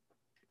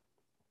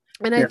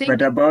 And I yeah. But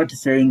think about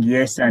saying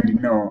yes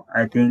and no,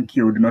 I think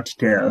you would not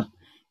tell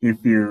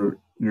if you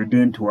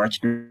didn't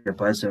watch the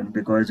person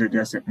because you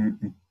just say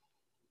mm-mm.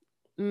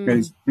 There mm,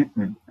 is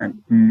mm-mm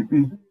and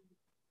mm-mm.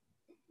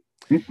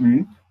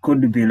 Mm-mm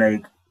could be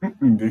like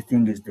mm-mm, this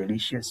thing is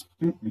delicious.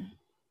 Mm-mm.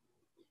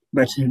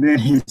 But then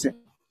he's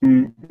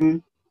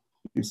mm-mm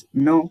is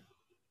no.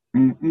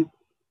 Mm-mm.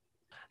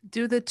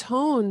 do the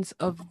tones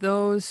of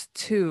those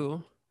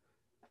two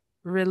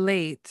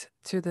relate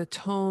to the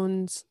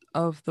tones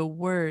of the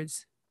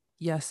words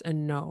yes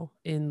and no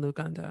in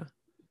Luganda?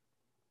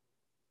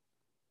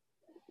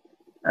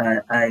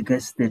 I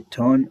guess the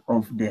tone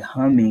of the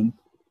humming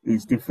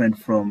is different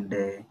from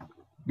the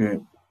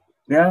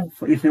yeah.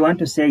 If you want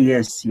to say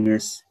yes,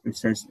 yes, it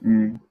says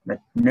but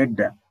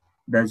Nedda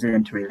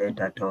doesn't relate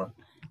at all.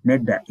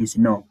 Nedda is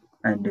no,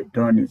 and the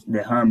tone is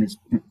the hum is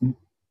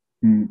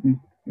mm-mm.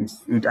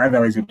 It's, it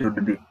otherwise it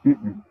would be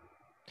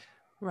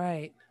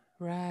Right,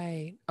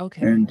 right.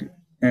 Okay.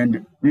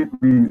 and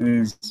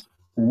is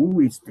ooh,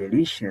 it's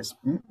delicious.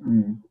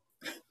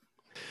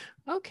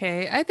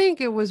 Okay. I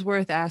think it was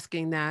worth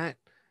asking that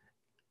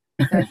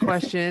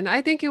question.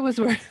 I think it was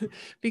worth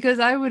because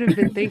I would have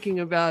been thinking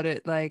about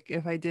it like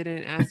if I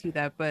didn't ask you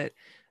that, but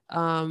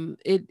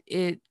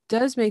it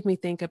does make me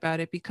think about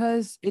it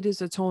because it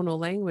is a tonal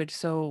language.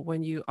 So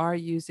when you are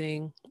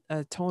using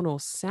a tonal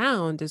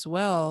sound as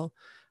well,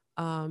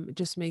 it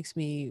just makes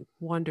me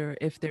wonder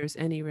if there's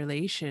any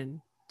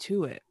relation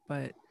to it,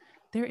 but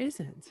there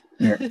isn't.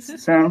 Yes,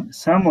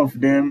 some of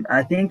them.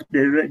 I think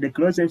the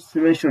closest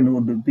relation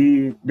would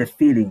be the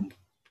feeling,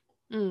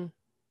 Mm.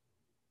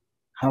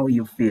 how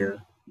you feel.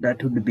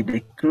 That would be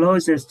the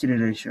closest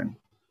relation.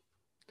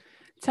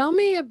 Tell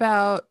me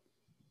about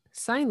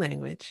sign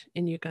language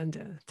in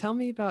Uganda. Tell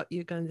me about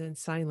Ugandan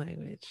sign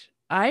language.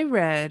 I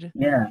read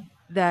Yeah,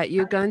 that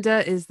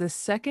Uganda is the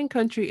second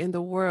country in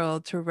the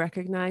world to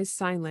recognize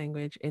sign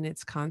language in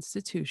its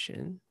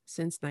constitution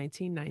since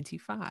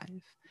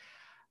 1995.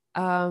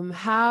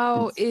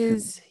 How it's true.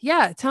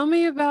 is tell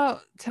me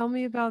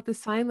about the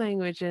sign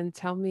language and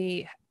tell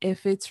me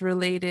if it's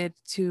related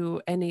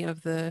to any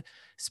of the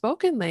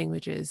spoken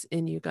languages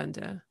in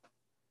Uganda.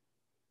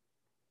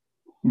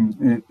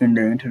 In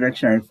the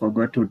introduction, I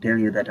forgot to tell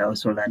you that I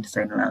also learned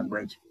sign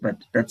language, but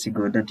that's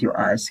good that you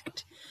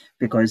asked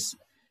because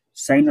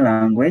sign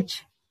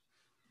language,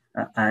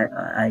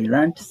 I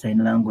learned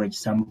sign language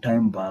some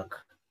time back,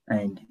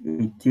 and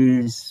it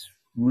is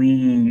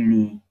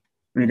really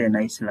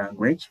nice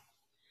language.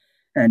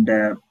 And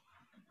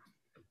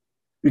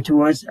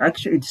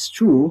it's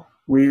true,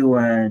 we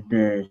were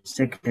the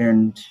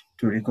second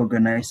to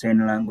recognize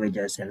sign language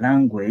as a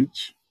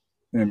language,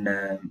 in,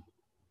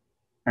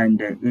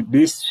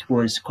 this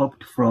was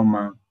copied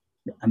from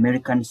the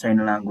American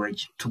Sign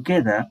Language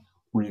together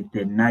with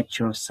the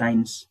natural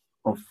signs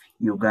of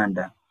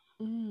Uganda.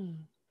 Mm.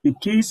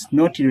 It is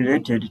not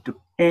related to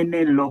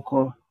any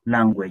local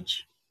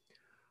language.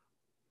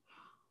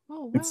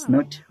 Oh, It's wow.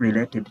 not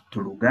related to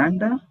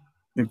Luganda.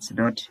 It's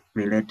not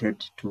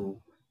related to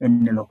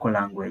any local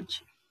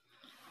language.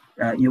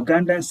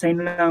 Ugandan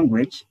Sign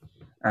Language,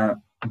 uh,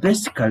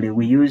 basically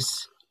we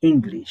use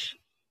English.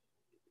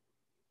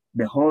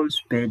 The whole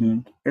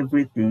spelling,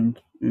 everything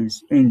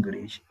is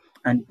English.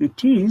 And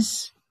it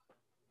is,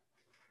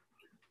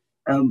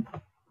 um,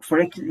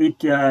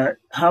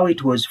 how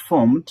it was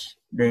formed,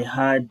 they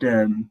had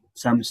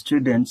some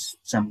students,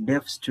 some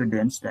deaf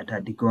students that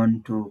had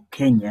gone to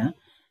Kenya.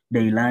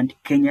 They learned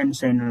Kenyan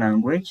Sign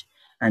Language.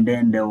 And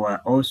then there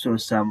were also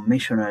some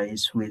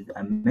missionaries with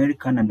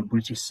American and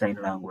British Sign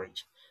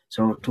Language.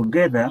 So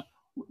together,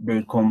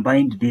 they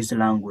combined these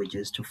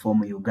languages to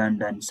form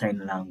Ugandan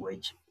Sign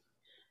Language.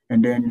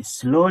 And then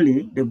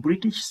slowly, the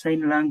British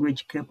Sign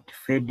Language kept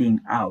fading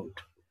out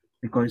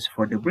because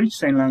for the British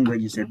Sign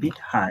Language, it's a bit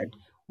hard.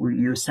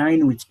 You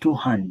sign with two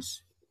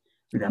hands.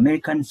 With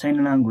American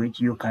Sign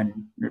Language, you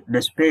can,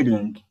 the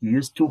spelling, you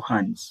use two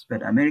hands,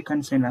 but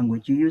American Sign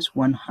Language, you use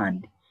one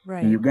hand. In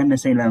Right. Uganda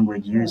Sign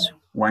Language, you use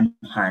one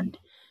hand.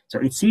 So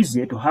it's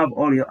easier to have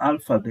all your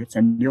alphabets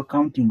and you're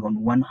counting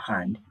on one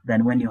hand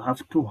than when you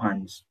have two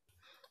hands.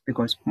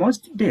 Because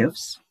most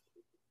deafs,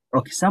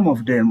 okay, some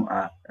of them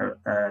are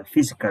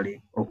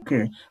physically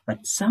okay,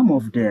 but some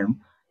of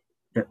them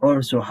they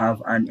also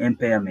have an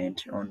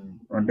impairment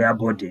on their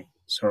body.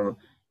 So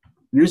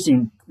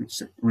using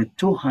with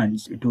two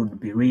hands, it would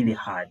be really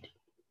hard.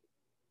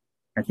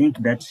 I think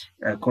that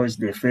caused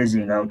the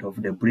phasing out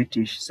of the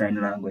British Sign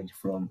Language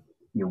from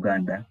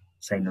Uganda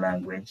Sign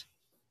Language.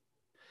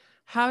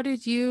 How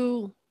did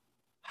you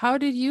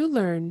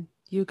learn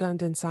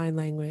Ugandan Sign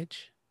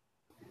Language?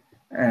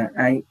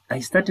 I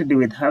started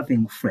with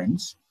having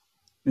friends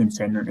in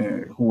sign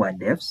who are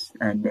deafs,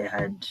 and they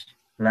had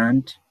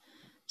learned,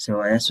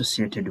 so I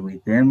associated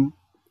with them,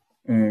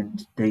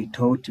 and they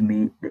taught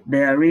me.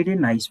 They are really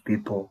nice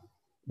people.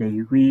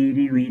 They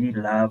really, really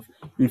love.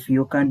 If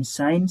you can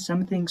sign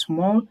something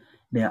small,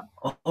 they are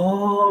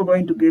all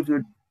going to give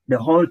you the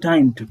whole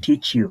time to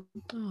teach you.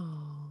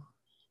 Oh.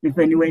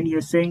 Even when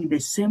you're saying the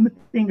same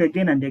thing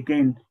again and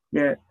again,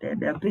 their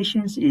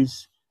patience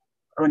is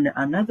on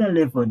another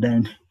level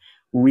than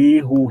we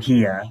who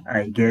hear,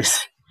 I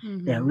guess.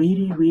 They're Mm-hmm.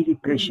 really, really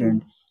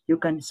patient. You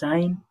can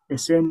sign the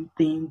same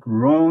thing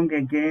wrong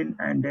again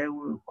and they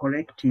will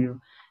correct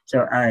you.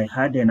 So I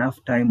had enough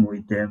time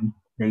with them.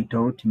 They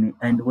taught me.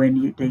 And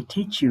when they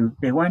teach you,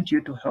 they want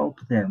you to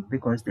help them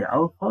because they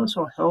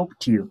also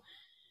helped you.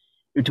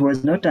 It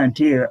was not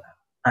until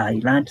I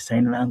learned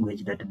sign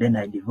language that then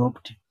I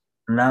developed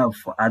love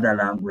for other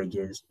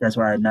languages. That's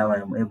why now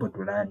I'm able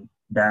to learn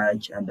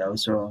Dutch, and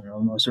also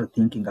I'm also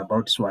thinking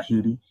about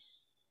Swahili.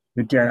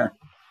 But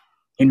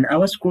in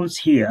our schools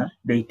here,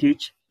 they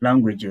teach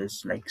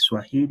languages like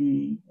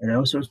Swahili, and they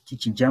also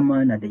teach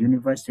German. At the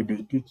university,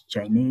 they teach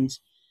Chinese.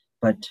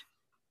 But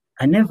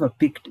I never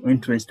picked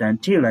interest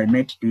until I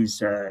met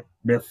these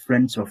deaf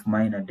friends of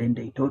mine, and then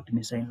they taught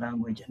me sign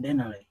language. And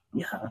then I'm like,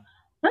 yeah,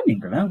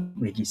 learning a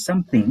language is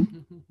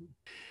something.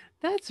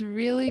 That's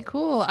really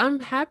cool.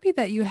 I'm happy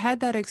that you had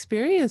that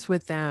experience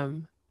with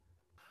them.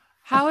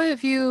 How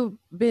have you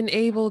been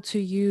able to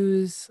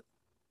use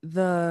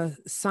the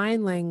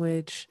sign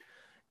language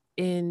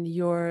in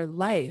your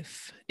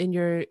life, in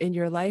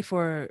your life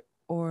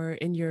or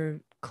in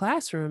your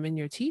classroom in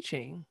your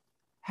teaching?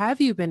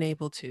 Have you been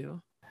able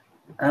to?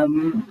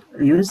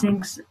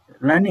 Using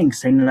learning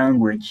sign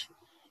language,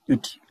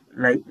 it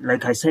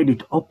like I said,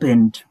 it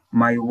opened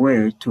my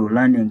way to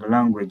learning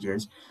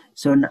languages.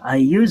 So I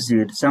use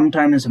it.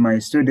 Sometimes my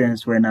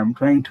students, when I'm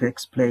trying to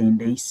explain,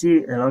 they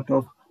see a lot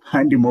of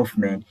hand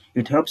movement.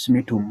 It helps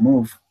me to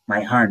move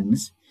my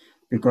hands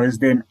because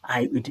then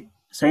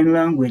sign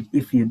language.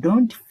 If you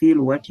don't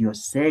feel what you're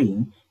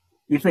saying,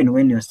 even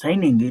when you're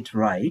signing it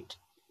right,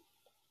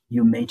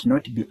 you might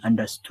not be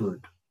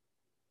understood.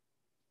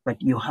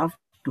 But you have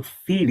to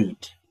feel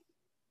it.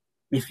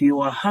 If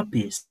you are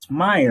happy,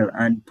 smile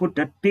and put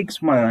that big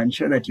smile and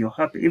show that you're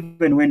happy.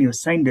 Even when you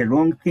sign the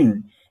wrong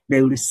thing,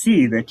 they will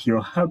see that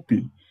you're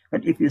happy.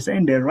 But if you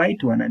sign the right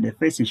one and the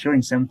face is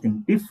showing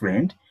something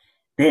different,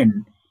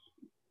 then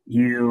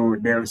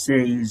they'll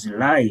say he's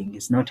lying,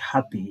 he's not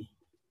happy.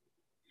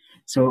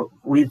 So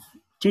with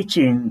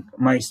teaching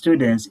my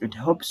students, it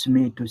helps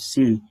me to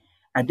see,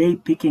 are they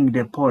picking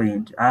the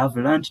point? I've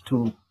learned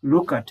to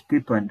look at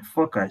people and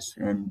focus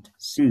and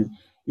see,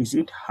 is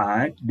it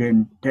hard?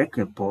 Then take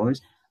a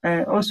pause.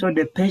 Also,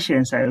 the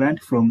patience I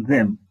learned from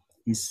them,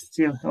 it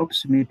still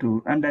helps me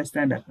to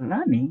understand that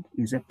learning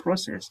is a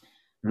process.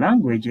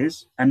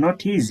 Languages are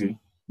not easy,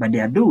 but they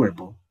are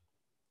doable.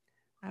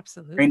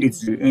 And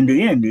it's Absolutely. in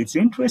the end, it's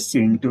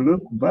interesting to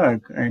look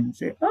back and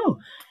say, oh,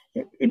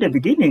 in the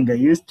beginning, I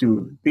used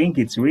to think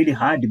it's really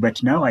hard,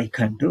 but now I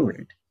can do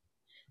it.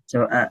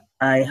 So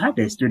I had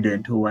a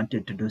student who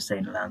wanted to do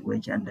sign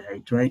language, and I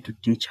tried to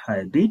teach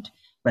her a bit.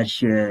 But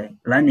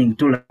learning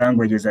two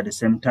languages at the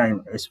same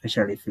time,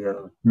 especially if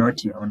you're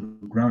not on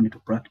the ground to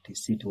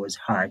practice, it was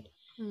hard.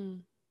 Hmm.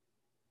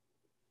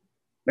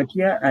 But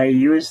yeah, I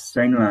use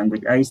sign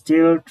language. I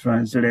still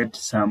translate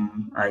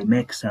some, I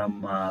make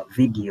some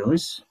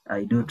videos.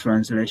 I do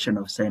translation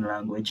of sign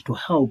language to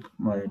help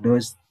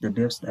the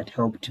devs that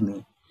helped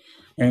me.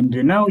 And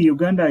now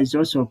Uganda is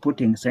also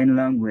putting sign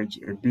language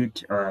a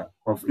bit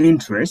of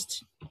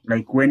interest.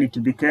 Like when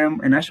it became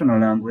a national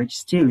language,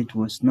 still it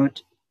was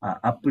not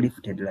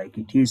uplifted like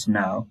it is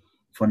now.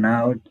 For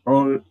now,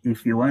 all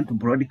if you want to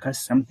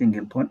broadcast something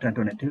important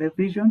on a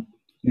television,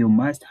 you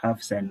must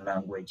have sign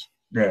language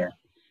there,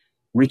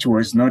 which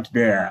was not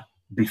there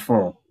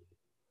before.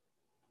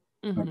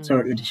 Mm-hmm. So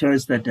it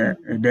shows that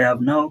they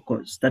have now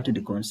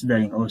started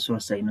considering also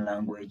sign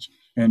language,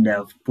 and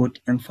have put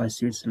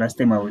emphasis. Last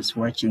time I was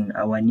watching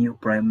our new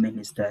prime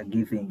minister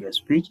giving a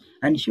speech,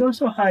 and she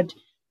also had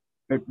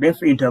a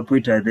deaf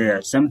interpreter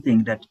there,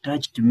 something that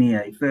touched me.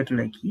 I felt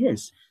like,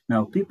 yes,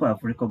 now people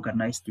have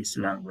recognized this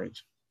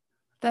language.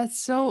 That's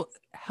so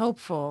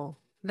helpful.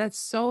 That's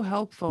so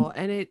helpful.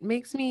 And it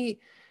makes me,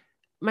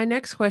 my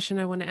next question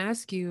I want to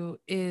ask you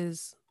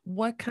is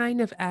what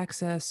kind of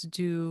access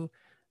do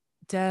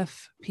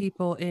deaf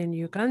people in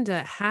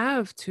Uganda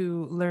have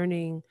to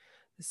learning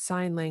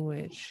sign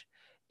language?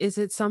 Is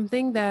it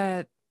something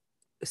that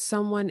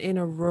someone in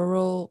a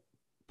rural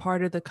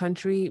part of the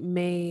country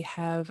may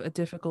have a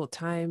difficult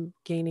time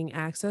gaining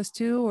access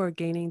to or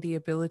gaining the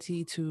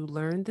ability to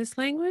learn this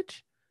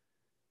language?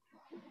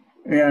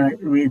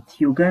 With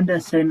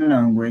Uganda Sign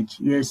Language,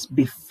 yes,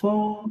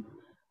 before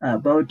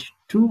about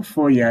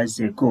 4 years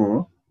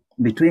ago,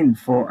 between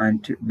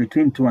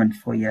 2 and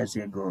 4 years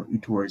ago,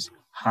 it was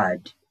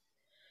hard.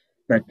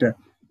 But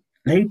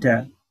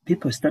later,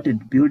 people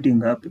started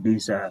building up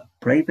these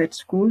private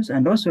schools,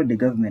 and also the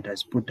government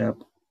has put up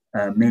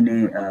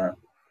many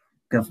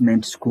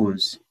government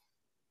schools.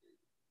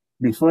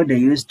 Before, there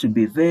used to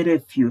be very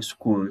few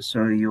schools,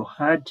 so you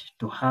had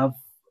to have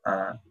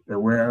a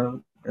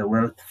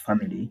wealth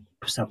family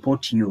to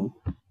support you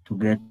to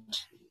get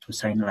to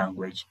sign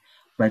language.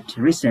 But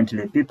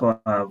recently, people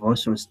have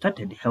also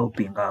started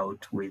helping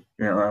out with.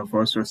 I've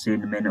also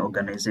seen many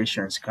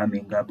organizations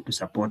coming up to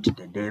support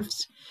the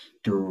deafs,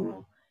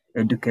 to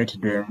educate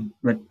them.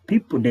 But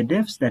the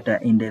deafs that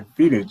are in the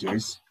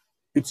villages,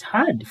 it's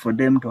hard for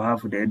them to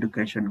have the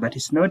education. But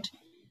it's not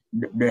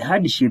the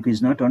hardship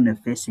is not only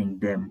facing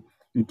them;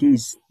 it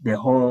is the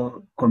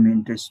whole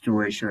community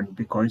situation,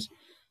 because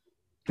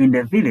in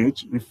the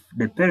village, if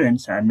the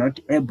parents are not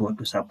able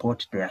to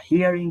support their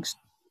hearing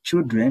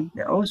children,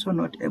 they're also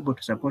not able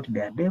to support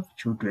their deaf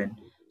children.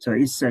 So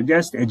it's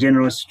just a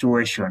general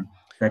situation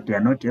that they are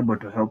not able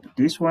to help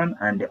this one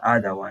and the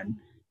other one.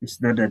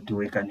 It's not that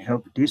we can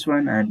help this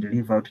one and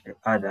leave out the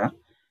other.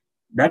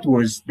 That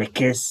was the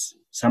case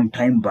some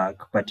time back,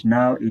 but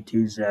now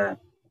it's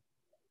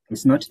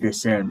not the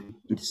same.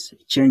 It's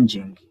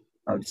changing.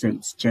 I would say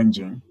it's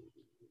changing.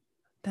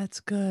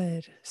 That's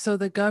good. So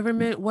the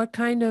government, what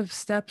kind of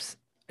steps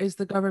is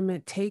the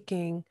government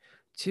taking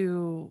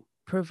to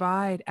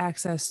provide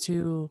access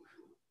to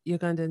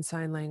Ugandan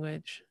Sign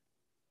Language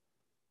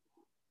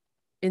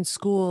in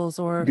schools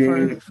or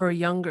They for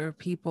younger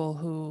people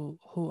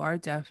who are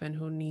deaf and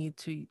who need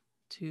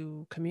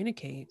to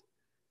communicate?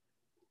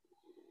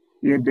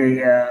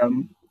 Yeah,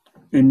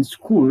 in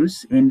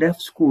schools, in deaf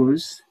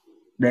schools,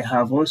 they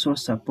have also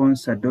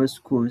sponsored those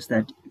schools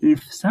that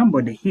if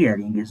somebody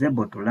hearing is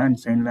able to learn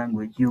sign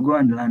language, you go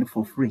and learn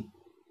for free.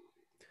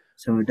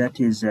 So that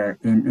is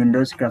in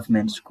those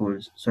government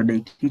schools. So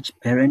they teach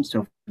parents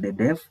of the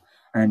deaf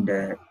and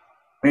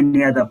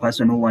any other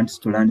person who wants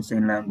to learn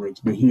sign language,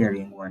 the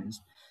hearing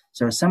ones.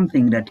 So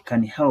something that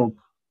can help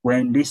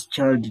when this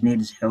child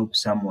needs help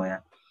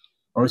somewhere.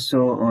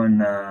 Also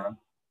on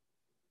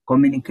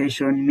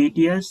communication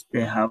medias,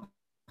 they have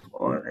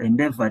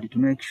endeavored to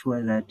make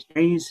sure that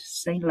there is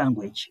sign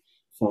language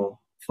for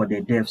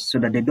the deaf so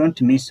that they don't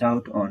miss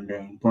out on the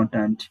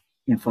important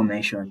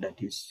information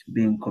that is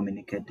being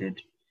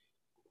communicated.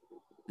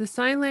 The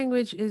sign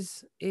language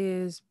is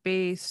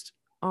based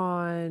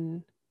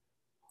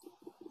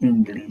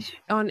English.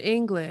 on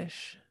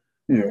English.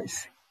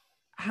 Yes.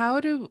 How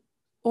do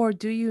or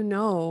do you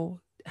know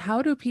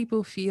how do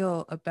people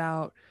feel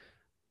about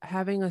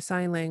having a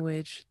sign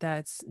language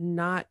that's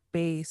not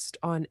based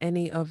on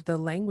any of the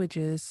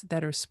languages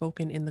that are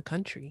spoken in the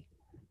country?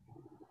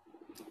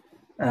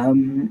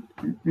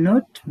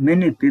 Not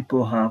many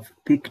people have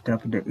picked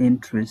up the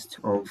interest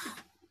of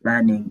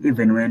learning,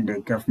 even when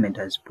the government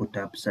has put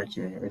up such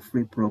a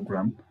free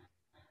program.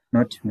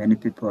 Not many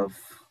people have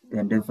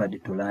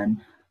endeavored to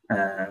learn,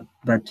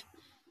 but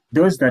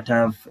those that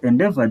have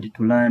endeavored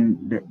to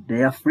learn,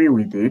 they are free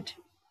with it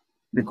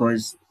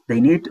because they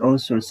need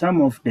also,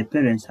 some of the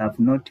parents have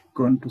not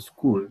gone to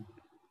school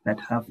that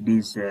have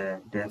these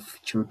deaf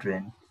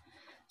children.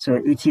 So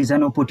it is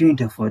an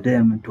opportunity for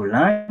them to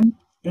learn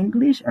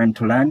English and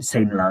to learn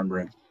sign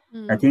language.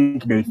 I Mm.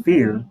 think they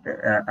feel,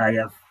 I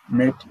have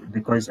met,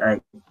 because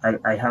I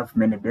have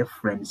many deaf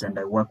friends and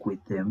I work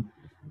with them.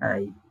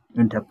 I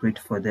interpret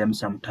for them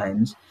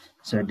sometimes.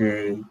 So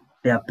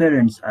their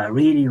parents are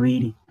really,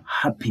 really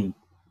happy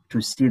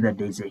to see that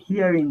there's a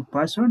hearing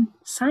person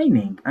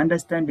signing,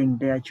 understanding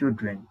their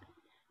children.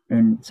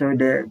 And so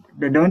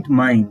they don't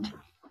mind.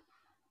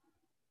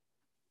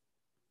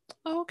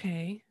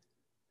 Okay.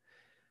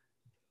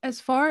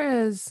 As far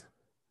as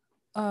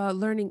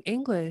learning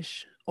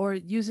English or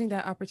using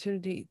that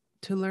opportunity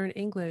to learn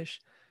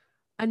English,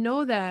 I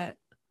know that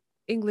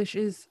English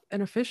is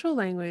an official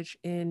language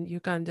in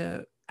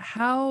Uganda.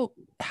 How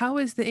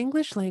is the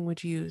English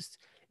language used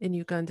in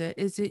Uganda?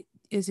 Is it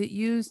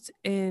used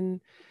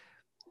in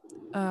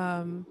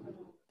um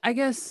I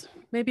guess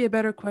maybe a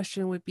better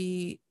question would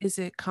be, is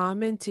it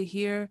common to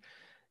hear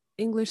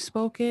English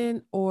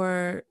spoken,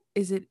 or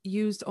is it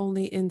used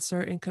only in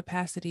certain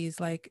capacities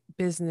like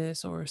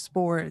business or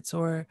sports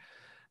or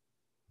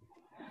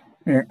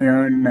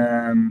And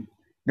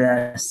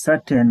there are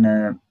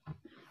certain,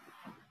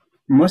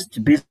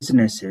 most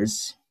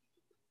businesses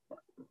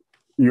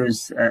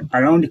use,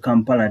 around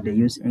Kampala, they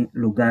use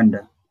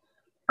Luganda.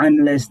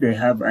 Unless they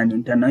have an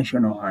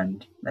international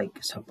hand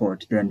like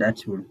support, then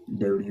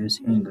they will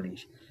use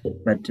English.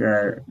 But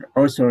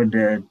also,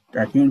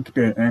 I think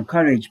they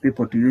encourage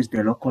people to use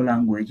the local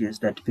languages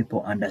that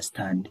people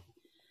understand.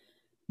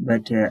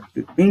 But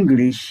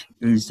English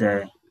is,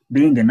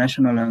 being a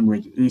national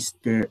language, is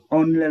the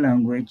only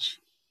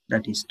language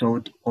that is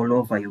taught all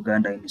over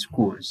Uganda in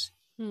schools.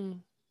 hmm.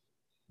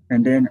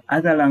 And then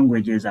other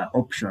languages are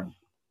optional.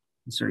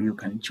 So you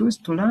can choose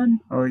to learn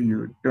or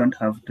you don't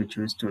have to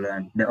choose to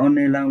learn. The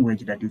only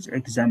language that is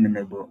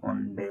examinable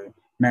on the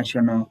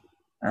National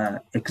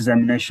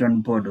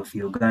Examination Board of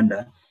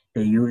Uganda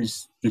they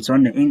use it's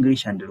only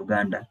English and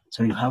Luganda,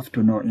 so you have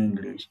to know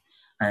English.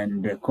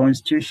 And the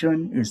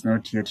constitution is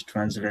not yet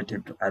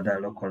translated to other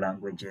local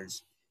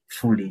languages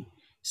fully.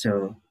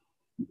 So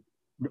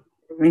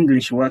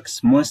English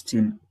works most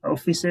in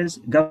offices,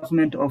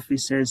 government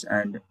offices,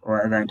 and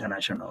or other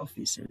international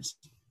offices.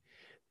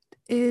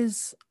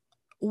 Is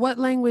what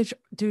language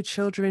do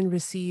children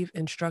receive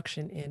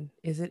instruction in?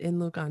 Is it in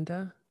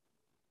Luganda?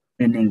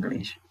 In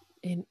English.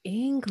 In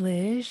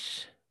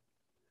English?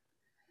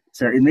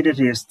 So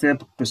immediately you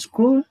step to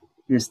school,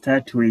 you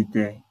start with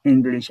the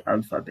English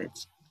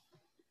alphabet.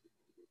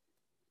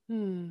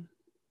 Hmm.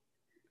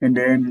 And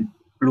then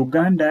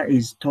Luganda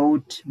is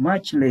taught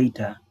much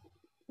later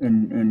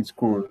in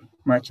school,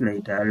 much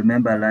later. I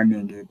remember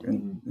learning it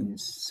in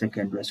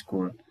secondary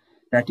school.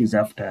 That is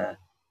after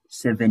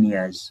 7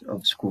 years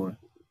of school.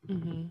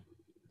 Mm-hmm.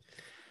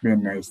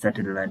 Then I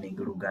started learning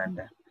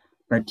Luganda.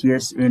 But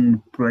yes,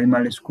 in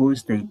primary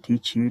schools they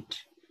teach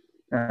it,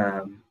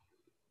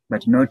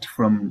 but not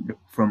from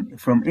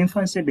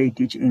infancy. They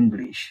teach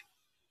English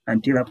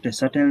until up to a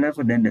certain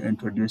level. Then they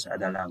introduce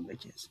other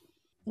languages.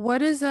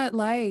 What is that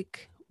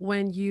like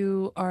when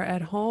you are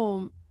at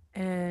home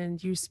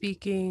and you're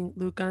speaking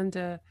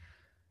Luganda,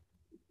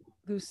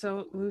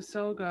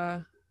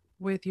 Lusoga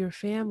with your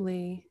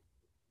family,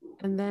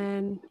 and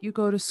then you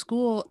go to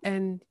school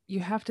and you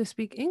have to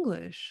speak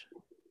English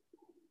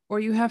or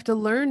you have to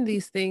learn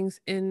these things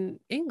in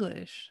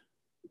English?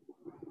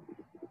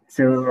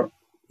 So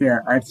yeah,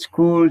 at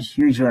school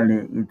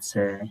usually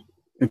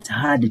it's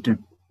hard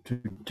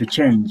to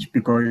change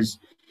because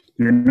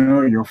you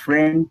know your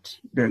friend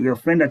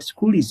at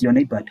school is your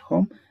neighbor at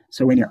home.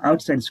 So when you're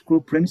outside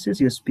school premises,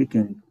 you're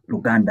speaking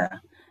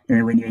Luganda,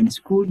 and when you're in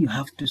school, you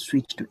have to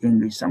switch to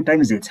English.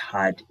 Sometimes it's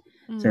hard,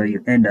 so Mm,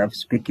 you end up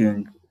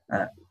speaking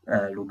uh,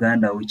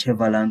 Luganda,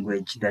 whichever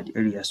language that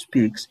area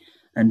speaks,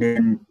 and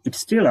then it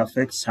still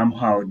affects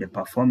somehow the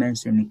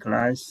performance in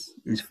class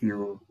if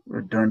you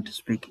don't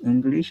speak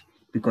English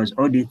because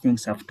all these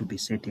things have to be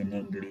said in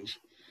English.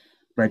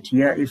 But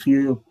yeah, if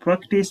you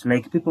practice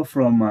like people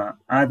from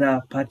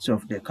other parts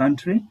of the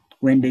country,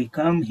 when they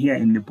come here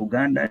in the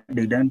Buganda,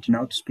 they don't know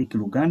how to speak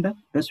Luganda.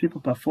 Those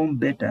people perform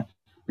better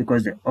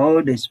because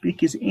all they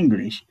speak is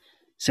English.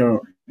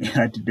 So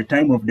at the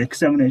time of the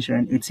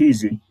examination, it's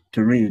easy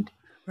to read.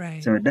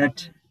 right. So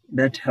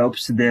that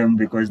helps them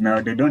because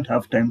now they don't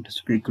have time to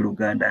speak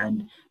Luganda,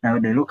 and now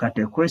they look at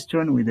a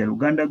question with the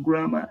Luganda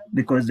grammar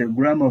because the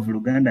grammar of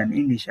Luganda and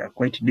English are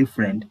quite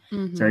different.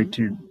 So Mm-hmm.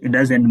 it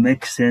doesn't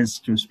make sense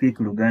to speak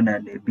Luganda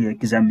and be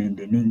examined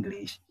in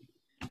English.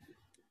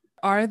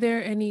 Are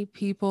there any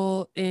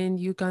people in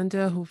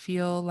Uganda who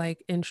feel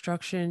like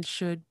instruction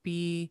should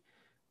be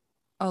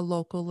a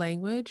local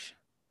language?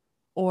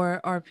 Or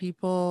are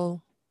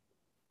people,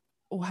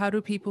 or how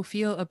do people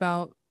feel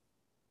about,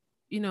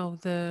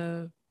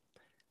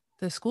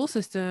 the school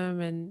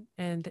system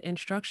and the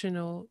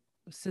instructional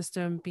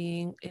system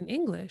being in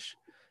English?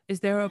 Is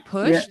there a Yeah,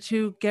 push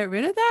to get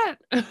rid of that?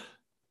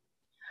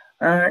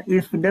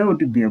 if there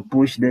would be a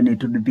push, then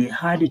it would be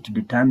hard to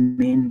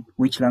determine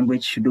which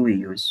language should we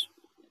use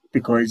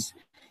because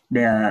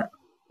there are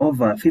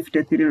over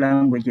 53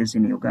 languages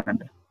in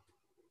Uganda.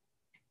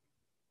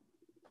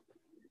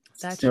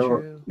 That's So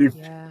true. if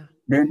Yeah.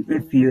 then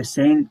if you're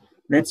saying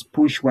let's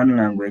push one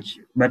language,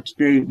 but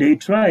they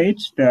tried,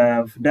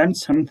 they've done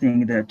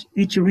something that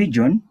each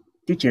region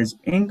teaches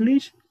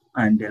English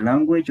and the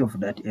language of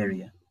that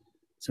area.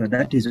 So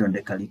that is on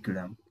the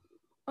curriculum.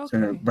 So,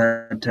 Okay.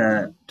 but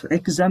to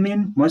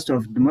examine most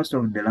of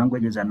the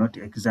languages are not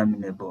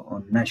examinable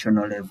on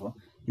national level.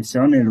 It's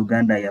only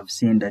Luganda I have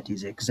seen that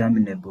is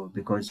examinable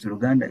because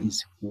Luganda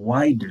is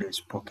widely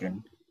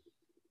spoken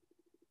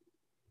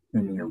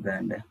in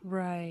Uganda.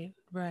 Right.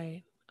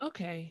 Right.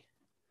 Okay.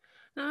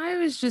 Now, I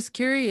was just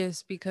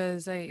curious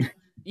because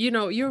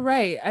you're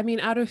right. I mean,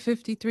 out of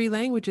 53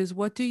 languages,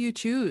 what do you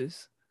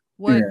choose?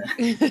 What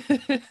Yeah.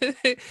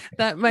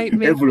 that might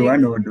make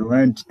Everyone things would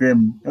want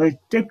them. Oh,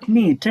 take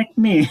me, take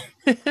me.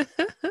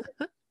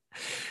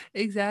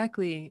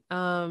 exactly.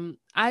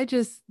 I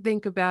just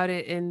think about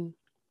it and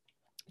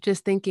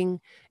just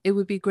thinking it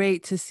would be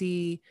great to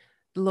see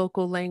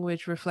local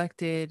language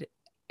reflected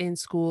in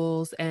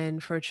schools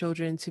and for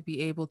children to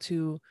be able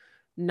to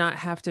not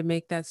have to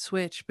make that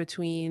switch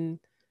between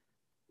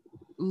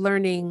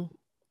learning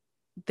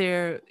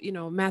their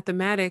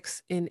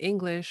mathematics in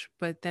English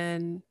but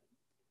then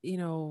you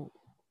know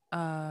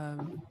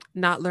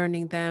not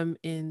learning them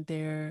in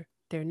their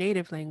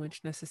native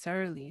language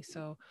necessarily.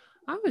 So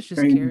I was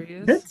just And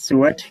curious. that's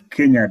what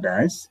Kenya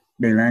does.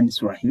 They learn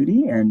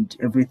Swahili and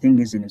everything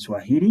is in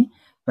Swahili.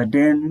 But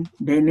then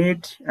they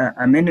need,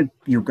 many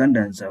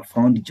Ugandans have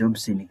found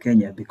jobs in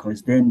Kenya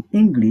because then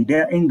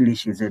their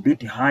English is a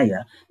bit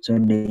higher. So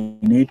they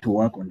need to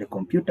work on the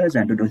computers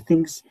and do the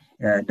things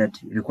that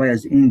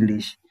requires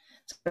English.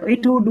 So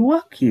it would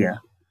work here.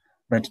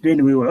 But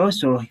then we will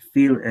also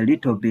feel a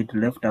little bit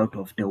left out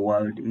of the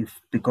world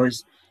if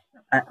because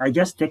I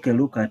just take a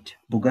look at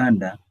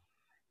Buganda.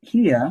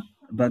 Here,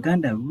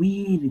 Baganda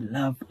really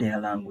love their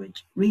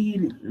language,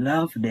 really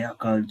love their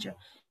culture.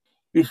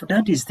 If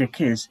that is the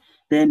case,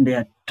 then they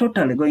are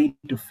totally going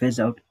to phase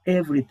out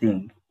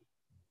everything.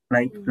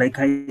 Like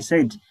I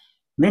said,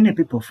 many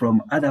people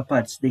from other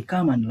parts they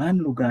come and learn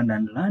Luganda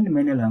and learn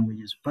many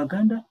languages.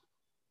 Paganda,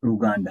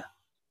 Luganda.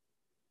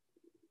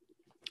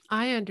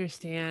 I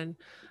understand.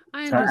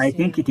 I So I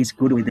think understand. it is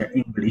good with the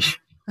English.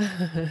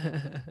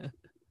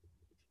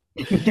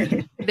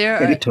 There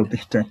A are, little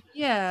bit.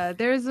 yeah,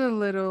 there's a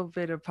little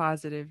bit of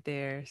positive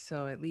there.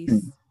 So at Mm,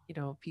 least,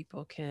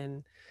 people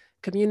can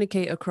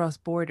communicate across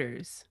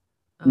borders.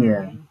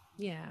 yeah.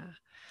 Yeah.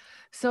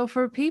 So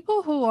for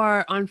people who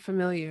are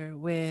unfamiliar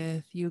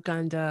with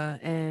Uganda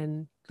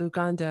and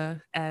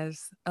Luganda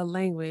as a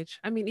language,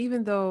 I mean,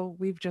 even though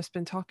we've just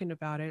been talking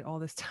about it all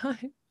this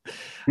time,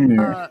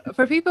 Yeah.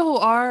 for people who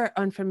are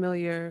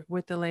unfamiliar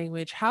with the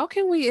language, how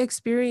can we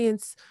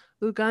experience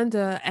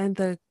Luganda and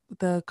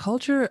the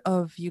culture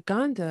of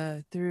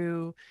Uganda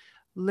through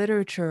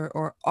literature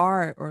or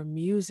art or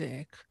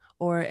music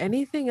or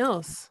anything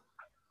else?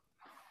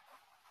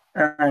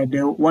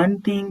 The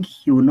one thing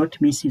you will not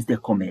miss is the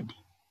comedy.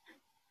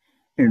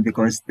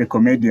 Because the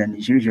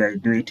comedians usually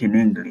do it in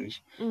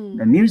English.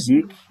 The Mm.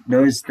 music,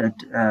 those that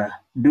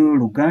do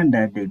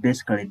Luganda, they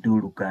basically do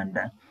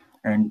Luganda.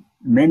 And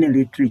many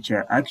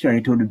literature, actually,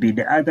 it would be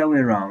the other way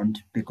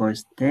around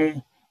because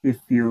if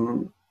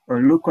you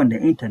look on the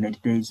internet,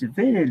 there is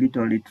very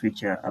little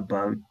literature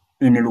about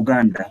in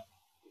Luganda.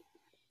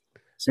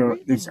 So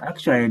it's Really?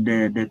 actually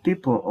the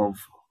people of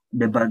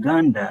the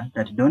Baganda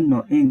that don't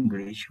know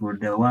English will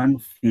the one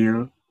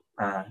feel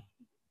uh,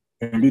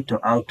 a little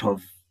out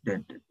of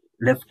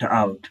left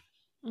out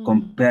Mm.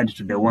 compared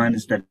to the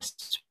ones that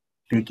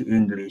speak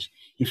English.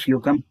 If you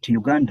come to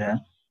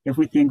Uganda,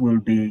 everything will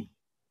be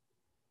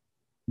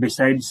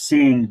besides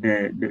seeing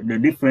the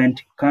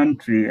different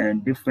country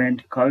and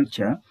different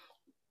culture,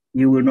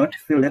 you will not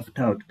feel left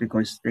out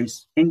because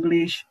there's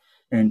English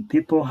and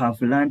people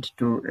have learned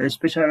to,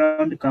 especially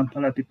around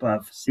Kampala, people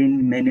have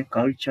seen many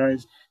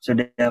cultures, so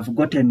they have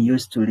gotten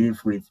used to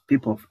live with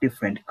people of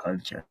different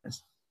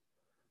cultures.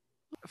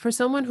 For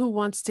someone who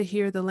wants to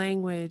hear the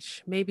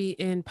language, maybe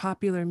in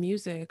popular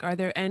music, are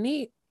there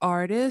any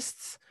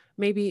artists,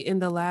 maybe in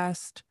the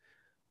last,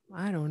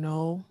 I don't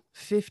know,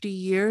 50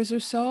 years or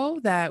so,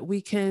 that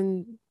we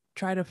can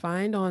try to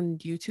find on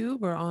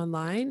YouTube or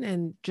online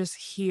and just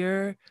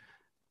hear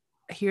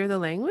the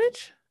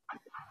language?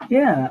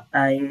 Yeah,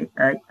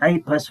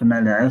 I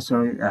personally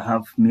also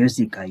have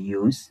music I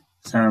use.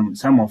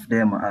 Some of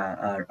them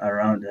are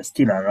around, are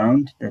still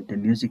around that the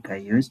music I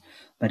use,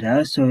 but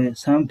also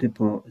some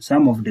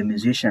of the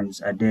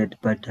musicians are dead.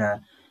 But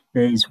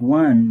there is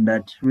one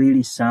that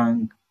really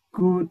sang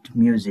good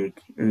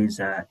music is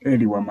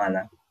Eli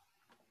Wamala.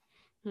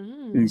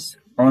 Mm. Is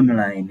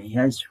online. He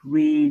has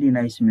really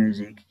nice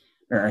music.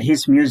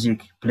 His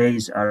music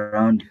plays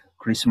around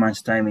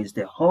Christmas time. Is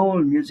the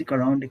whole music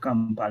around the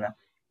Kampala.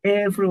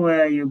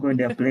 Everywhere you go,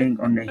 they're playing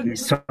on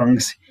his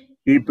songs.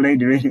 He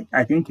played really.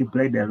 I think he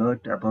played a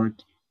lot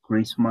about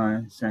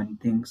Christmas and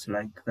things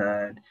like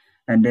that.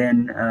 And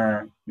then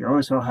he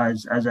also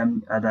has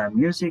other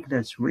music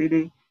that's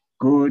really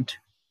good.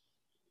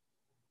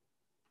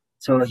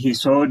 So he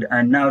sold,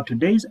 and now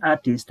today's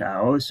artists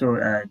are also,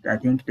 I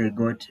think they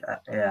got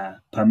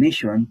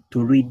permission to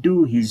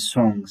redo his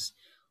songs.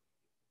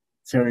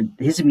 So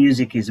his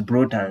music is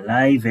brought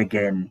alive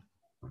again.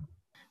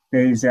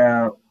 There is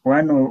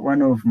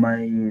one of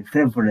my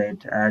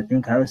favorite. I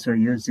think I also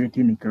use it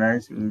in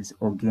class. Is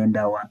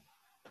Ogendawa.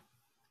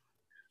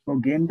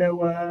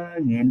 Ogendawa,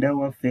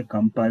 Ngendawa fe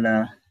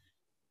Kampala.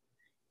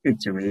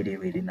 It's really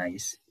really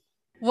nice.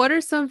 What are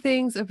some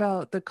things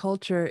about the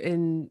culture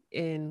in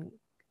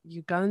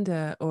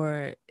Uganda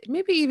or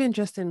maybe even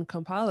just in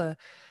Kampala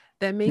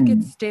that make it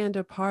Mm. stand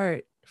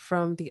apart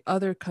from the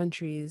other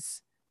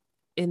countries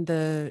in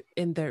the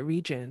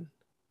region?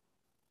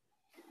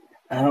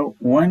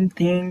 One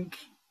thing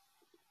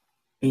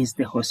is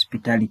the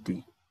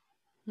hospitality.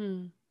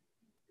 Hmm.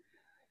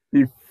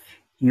 If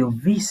you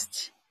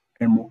visit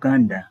a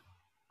Muganda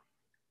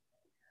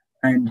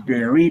and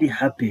they're really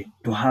happy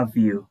to have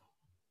you,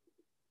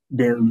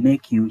 they'll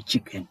make you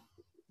chicken.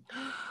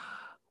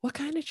 What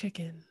kind of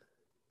chicken?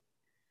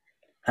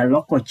 A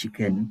local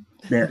chicken,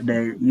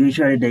 they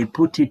usually they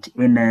put it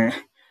in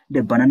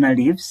the banana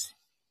leaves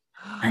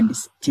and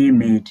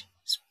steam it,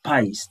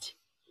 spiced.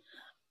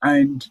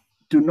 And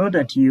to know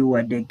that you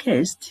are the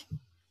guest,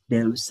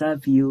 they'll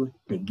serve you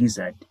the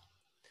gizzard.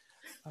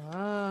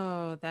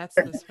 Oh, that's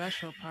the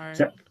special part.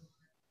 So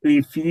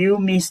if you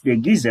miss the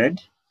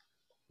gizzard,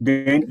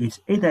 then it's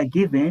either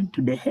given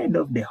to the head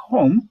of the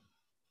home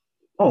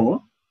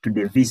or to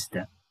the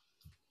visitor.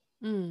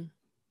 Mm.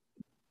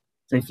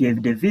 So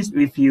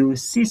if you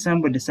see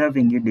somebody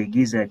serving you the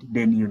gizzard,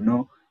 then you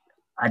know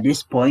at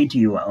this point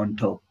you are on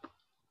top.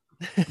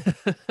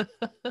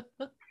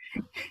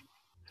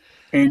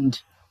 And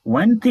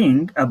one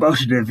thing about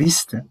the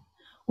visitor,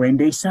 when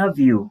they serve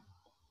you,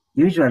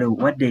 usually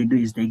what they do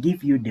is they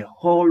give you the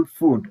whole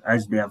food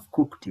as they have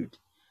cooked it.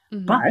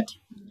 Mhm. But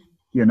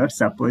you're not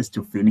supposed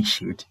to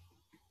finish it.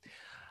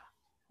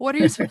 What are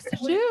you supposed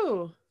to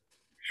do?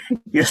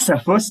 You're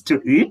supposed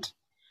to eat,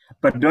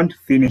 but don't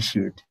finish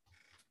it.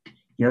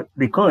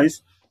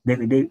 Because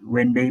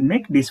when they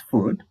make this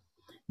food,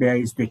 there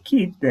is the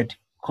kid that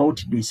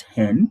caught this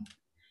hen.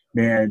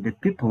 There are the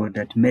people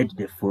that made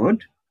the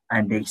food,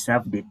 and they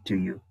served it to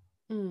you.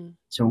 Mm.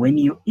 So when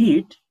you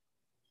eat,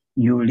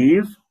 you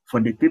leave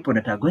for the people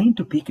that are going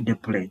to pick the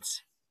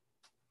plates.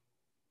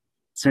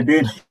 So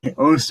then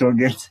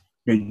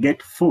they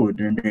get food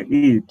and they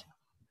eat.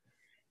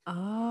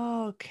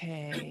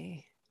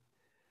 Okay.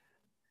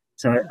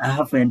 So I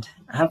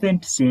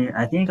haven't seen.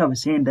 I think I've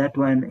seen that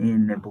one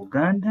in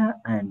Buganda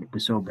and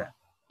Busoga.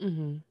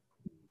 Hmm.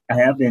 I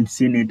haven't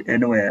seen it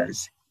anywhere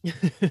else.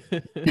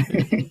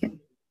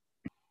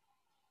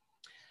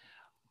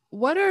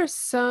 What are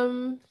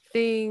some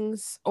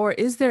things, or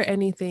is there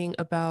anything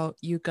about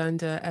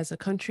Uganda as a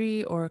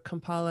country or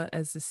Kampala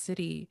as a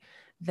city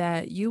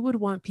that you would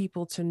want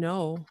people to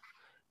know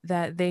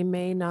that they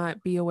may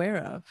not be aware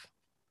of?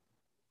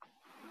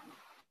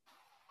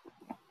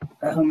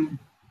 Um,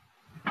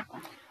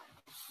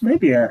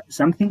 Maybe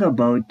something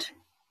about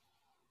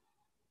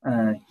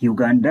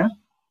Uganda.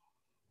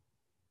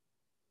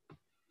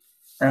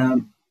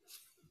 Um,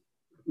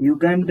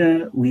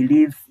 Uganda, we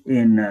live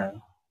in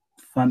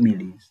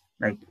families.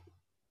 Like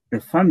a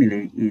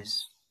family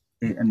is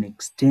an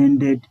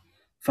extended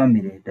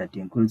family that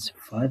includes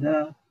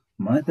father,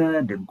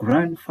 mother, the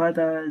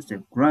grandfathers,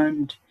 the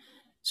grand.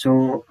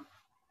 So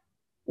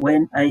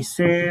when I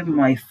say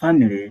my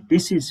family,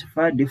 this is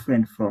far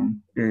different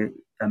from the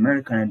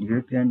American and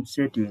European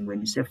setting.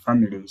 When you say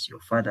family, it's your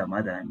father,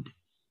 mother,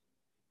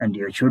 and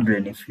your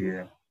children if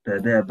you're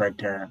there.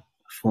 But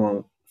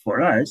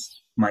for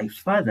us, my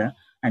father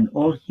and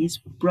all his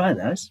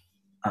brothers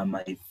are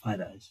my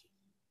fathers,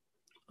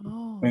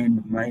 Oh.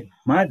 and my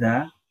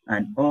mother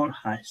and all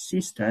her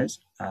sisters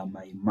are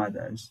my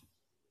mothers.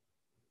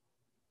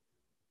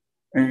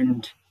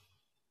 And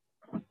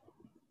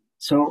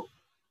so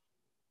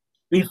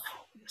if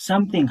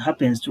something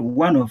happens to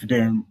one of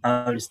them,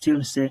 I'll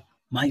still say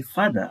my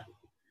father.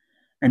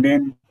 And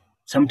then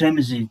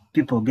sometimes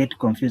people get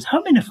confused.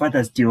 How many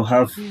fathers do you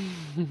have?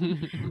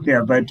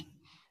 Yeah, but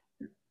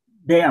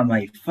they are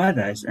my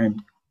fathers,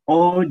 and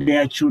all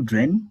their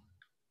children,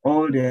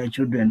 all their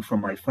children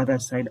from my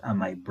father's side are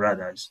my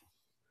brothers.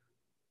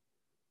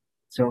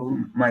 So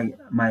my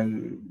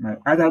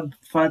other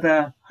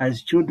father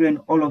has children,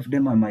 all of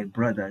them are my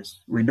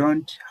brothers. We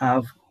don't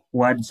have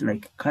words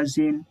like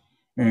cousin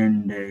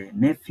and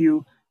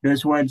nephew.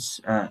 Those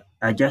words are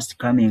just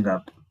coming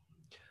up.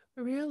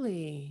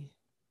 Really?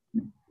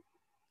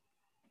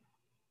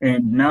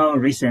 And now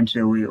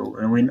recently we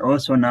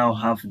also now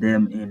have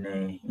them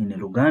in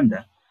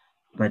Luganda.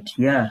 But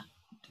yeah,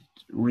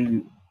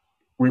 we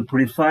we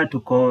prefer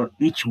to call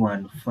each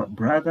one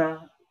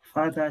brother,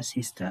 father,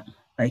 sister,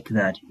 like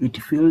that.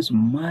 It feels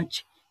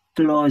much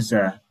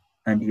closer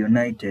and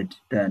united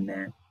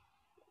than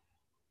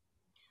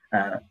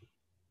uh,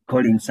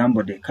 calling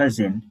somebody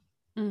cousin.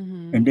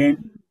 Hmm. And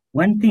then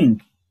one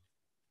thing,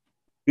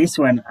 this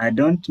one, I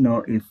don't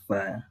know if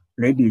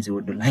ladies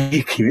would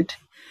like it,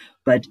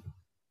 but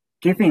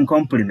giving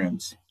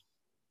compliments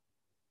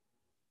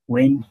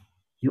when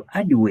you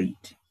add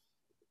weight.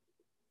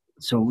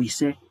 So we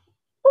say,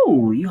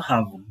 "Oh, you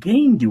have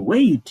gained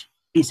weight,"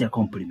 is a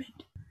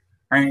compliment.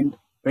 And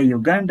a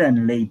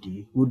Ugandan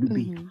lady would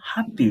be Hmm.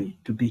 happy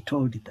to be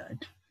told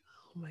that.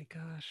 Oh my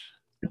gosh.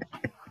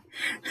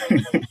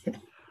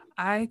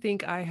 I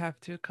think I have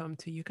to come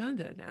to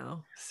Uganda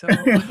now. So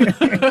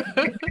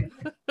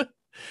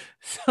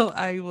so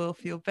I will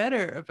feel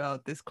better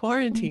about this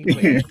quarantine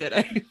weight that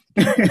I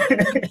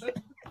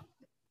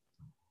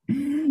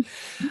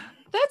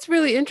That's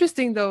really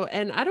interesting though.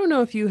 And I don't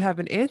know if you have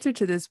an answer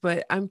to this,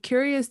 but I'm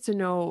curious to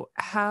know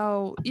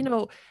how,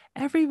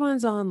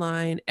 everyone's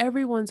online,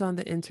 everyone's on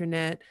the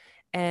internet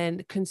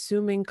and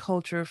consuming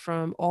culture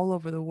from all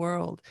over the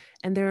world.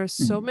 And there are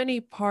so Mm,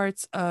 many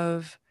parts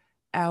of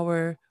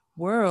our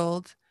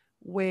world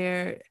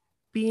where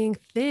being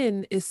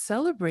thin is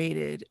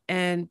celebrated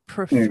and yes.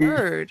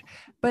 preferred.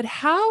 But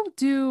how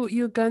do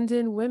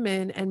Ugandan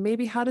women, and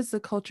maybe how does the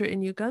culture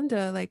in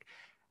Uganda, like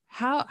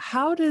how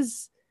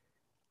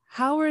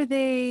are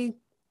they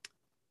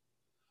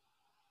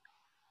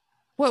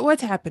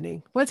what's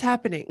happening? What's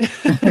happening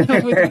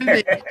with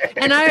women?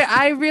 And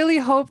I really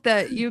hope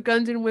that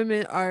Ugandan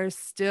women are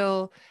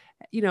still,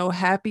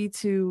 happy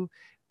to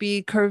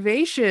be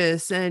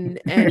curvaceous and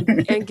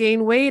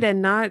gain weight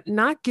and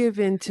not give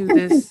in to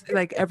this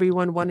like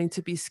everyone wanting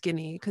to be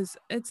skinny because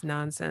it's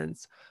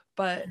nonsense.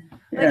 But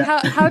like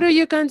Yeah. how do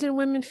Ugandan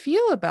women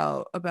feel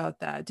about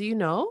that? Do you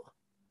know?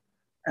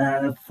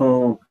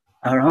 For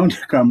around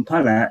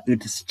Kampala,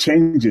 it's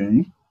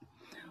changing,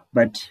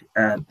 but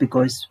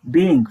because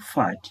being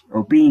fat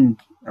or being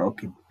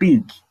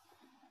big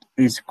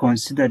is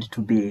considered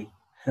to be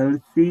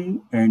healthy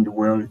and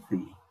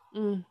wealthy.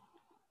 Mm,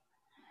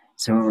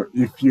 So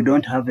if you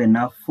don't have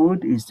enough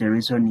food, is the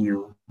reason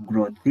you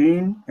grow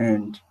thin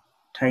and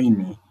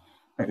tiny.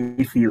 But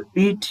if you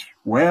eat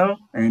well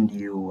and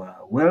you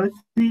are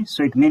wealthy,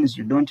 so it means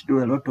you don't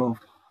do a lot of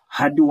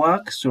hard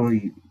work. So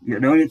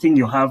the only thing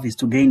you have is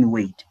to gain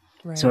weight.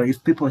 So Right.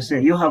 if people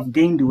say you have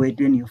gained weight,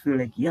 then you feel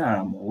like,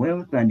 yeah, I'm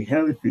well and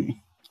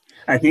healthy.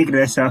 I think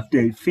that's how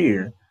they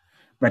feel.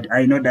 But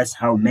I know that's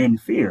how men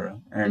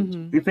feel. And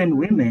Hmm. even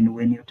women,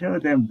 when you tell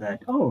them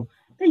that, oh,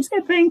 they say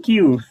thank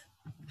you.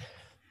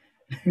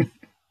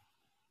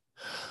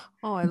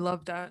 Oh, I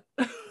love that.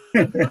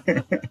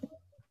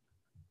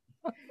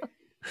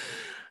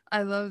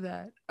 I love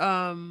that.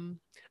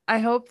 I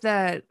hope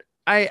that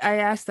I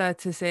asked that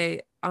to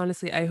say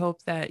honestly, I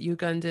hope that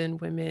Ugandan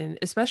women,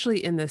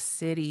 especially in the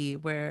city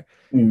where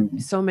Mm,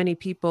 so many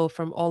people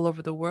from all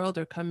over the world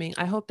are coming,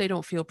 I hope they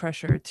don't feel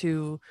pressure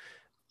to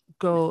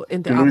go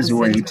in the to lose opposite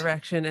weight.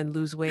 direction and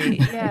lose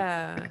weight.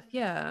 Yeah,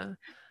 yeah.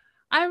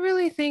 I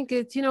really think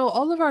it's,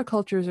 all of our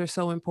cultures are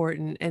so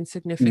important and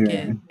Yeah,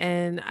 significant.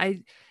 And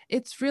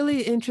it's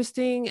really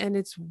interesting and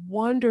it's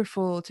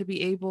wonderful to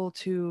be able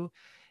to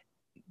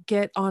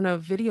get on a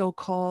video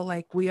call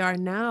like we are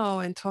now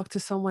and talk to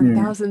someone yeah,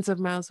 thousands of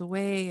miles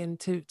away and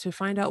to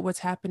find out what's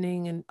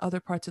happening in other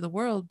parts of the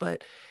world.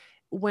 But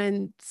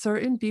when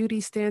certain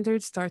beauty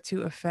standards start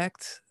to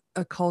affect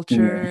a yeah.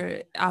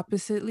 culture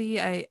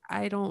oppositely, I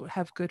don't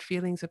have good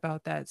feelings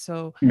about that.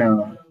 So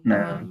No,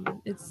 no.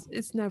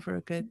 it's never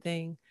a good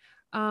thing.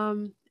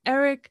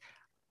 Eric,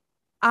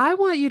 I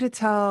want you to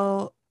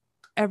tell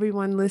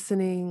everyone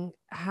listening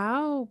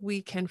how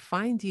we can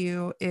find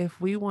you if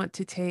we want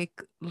to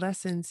take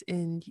lessons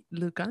in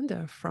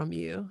Luganda from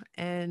you,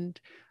 and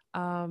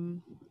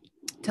um,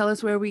 tell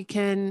us how we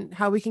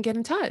can get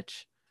in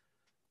touch.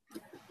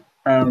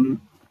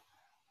 Um,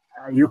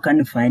 you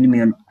can find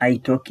me on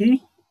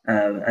italki.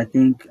 I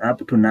think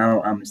up to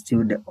now I'm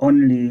still the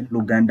only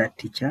Luganda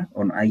teacher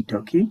on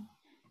italki.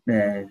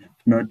 There's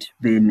not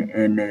been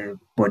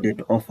anybody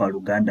to offer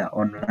Luganda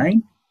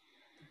online.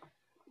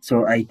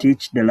 So I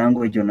teach the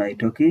language on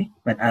italki,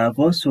 but I have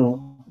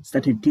also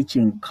started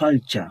teaching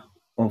culture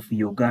of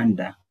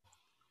Uganda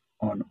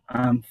on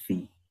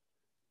Amphi.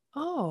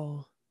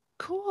 Oh,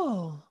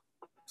 cool.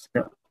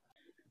 So,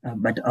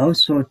 but I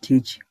also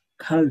teach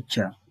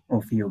culture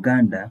of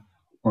Uganda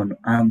on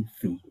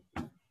Amphi.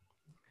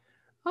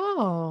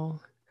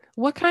 Oh,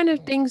 what kind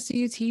of things do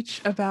you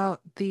teach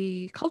about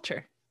the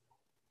culture?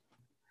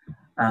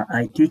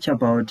 I teach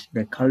about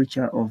the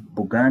culture of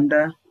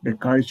Buganda, the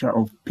culture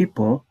of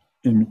people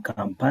in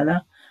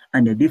Kampala,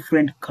 and the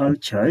different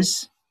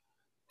cultures.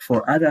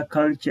 For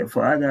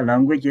other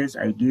languages,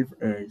 I give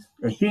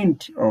a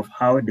hint of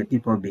how the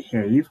people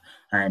behave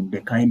and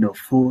the kind of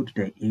food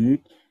they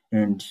eat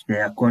and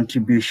their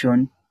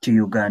contribution to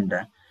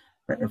Uganda.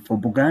 But for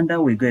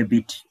Buganda, we go a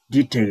bit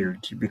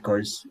detailed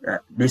because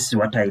this is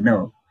what I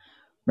know.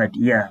 But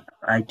yeah,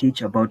 I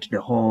teach about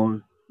the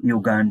whole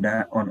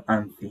Uganda on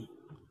Amphi.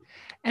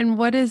 And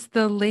what is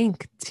the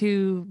link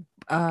to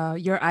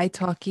your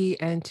italki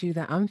and to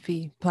the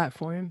Amphi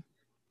platform?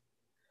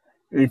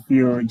 If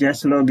you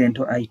just log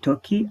into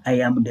italki, I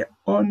am the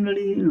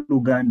only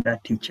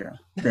Luganda teacher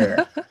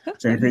there.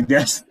 So if you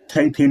just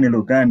type in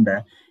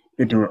Luganda,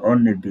 it will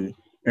only be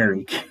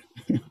Eric.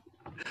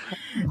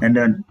 And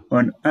then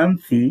on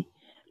Amphi,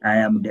 I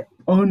am the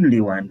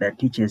only one that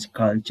teaches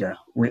culture.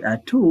 We are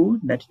two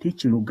that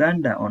teach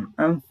Luganda on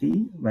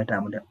Amphi, but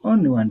I'm the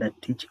only one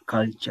that teach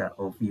culture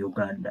of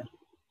Uganda.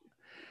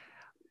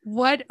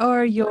 What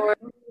are your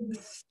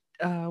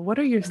what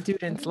are your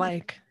students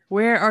like?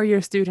 Where are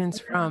your students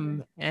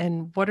from?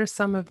 And what are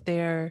some of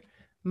their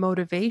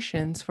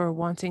motivations for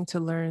wanting to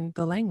learn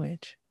the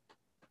language?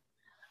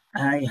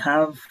 I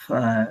have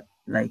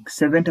like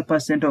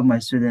 70% of my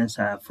students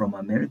are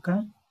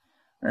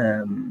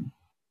um,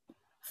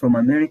 from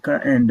America,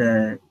 and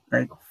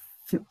like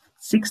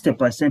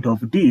 60%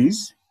 of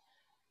these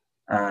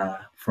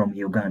are from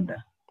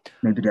Uganda.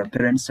 Maybe their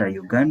parents are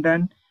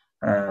Ugandan,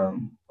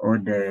 or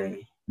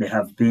they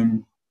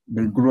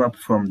grew up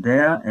from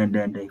there and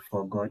then they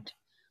forgot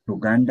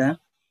Uganda,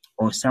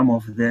 or some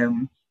of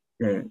them,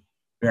 they,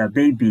 they are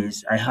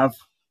babies. I have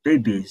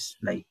babies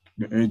like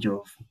the age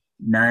of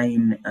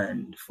 9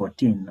 and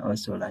 14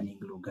 also learning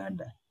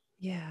Luganda,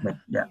 but Yeah.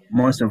 yeah,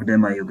 most of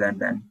them are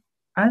Ugandan.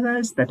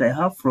 Others that I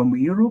have from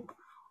Europe,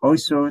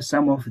 also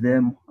some of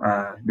them,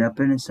 their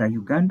parents are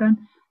Ugandan.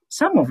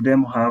 Some of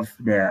them have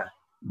their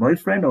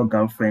boyfriend or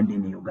girlfriend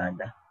in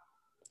Uganda.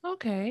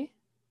 Okay.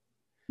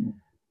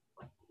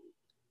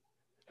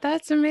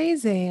 That's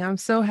amazing. I'm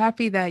so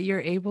happy that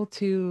you're able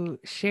to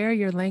share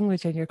your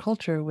language and your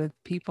culture with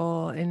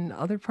people in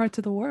other parts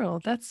of the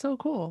world. That's so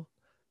cool.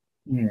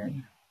 Yeah,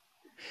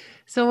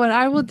 So what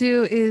I will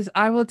do is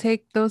I will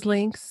take those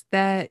links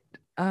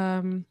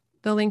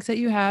the links that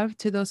you have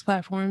to those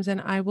platforms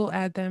and I will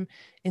add them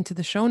into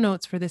the show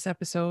notes for this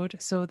episode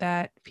so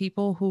that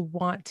people who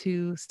want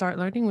to start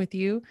learning with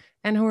you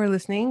and who are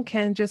listening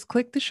can just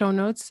click the show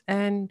notes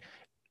and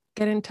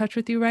get in touch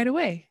with you right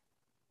away.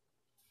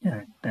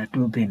 yeah, that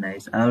would be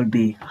nice. I'll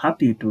be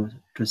happy to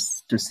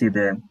see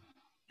them.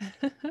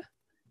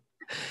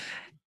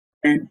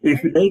 And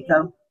if they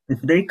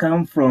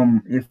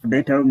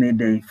tell me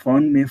they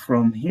found me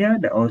from here,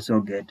 they also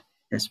get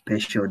a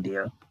special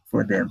deal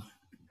for them.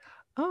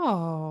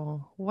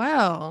 Oh,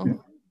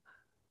 well,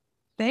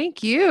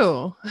 thank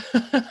you.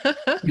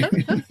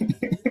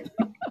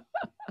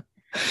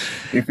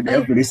 If they Uh,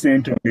 have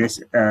listened to this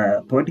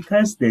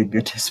podcast, they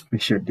get a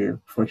special deal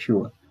for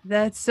sure.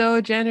 That's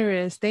so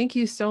generous. Thank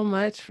you so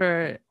much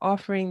for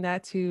offering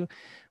that to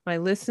my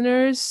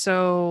listeners.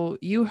 So,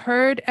 you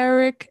heard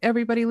Eric,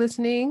 everybody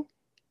listening.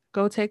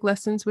 Go take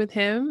lessons with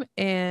him,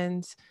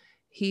 and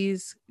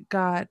he's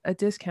got a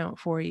discount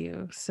for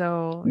you.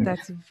 So Yeah.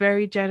 that's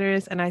very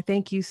generous. And I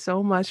thank you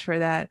so much for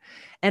that.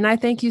 And I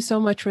thank you so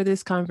much for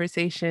this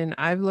conversation.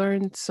 I've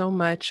learned so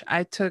much.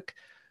 I took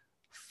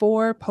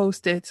 4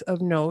 post-its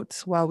of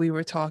notes while we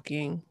were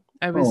talking.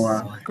 I Oh, was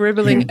wow.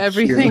 scribbling Thank you.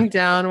 everything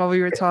down while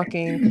we were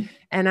talking.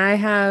 And I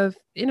have,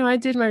 I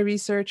did my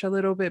research a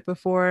little bit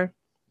before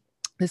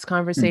this Mhm.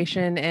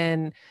 conversation.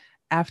 And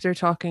after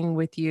talking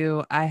with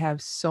you, I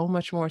have so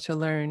much more to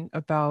learn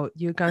about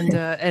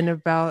Uganda and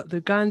about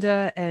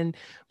Luganda and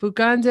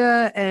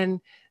Buganda.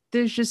 And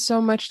there's just so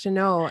much to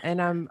know.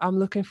 And I'm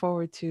looking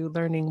forward to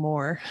learning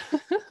more.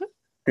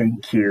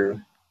 Thank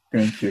you.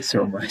 Thank you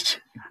so much.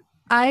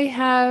 I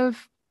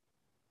have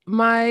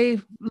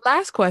my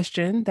last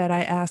question that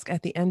I ask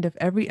at the end of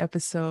every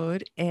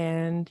episode.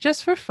 And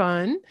just for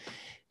fun,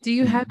 do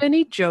you have Mhm.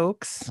 any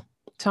jokes,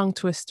 tongue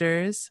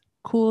twisters,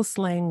 cool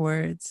slang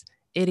words,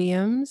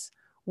 idioms,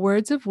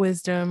 words of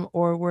wisdom,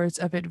 or words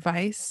of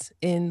advice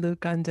in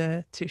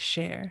Luganda to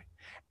share?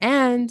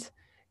 And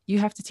you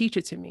have to teach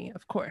it to me,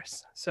 of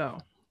course. So,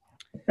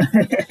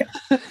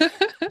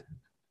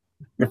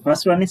 The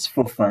first one is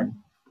for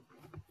fun.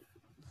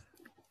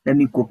 Let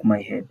me cook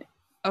my head.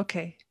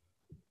 okay.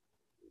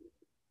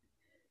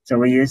 So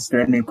we use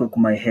let me cook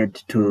my head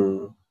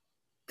to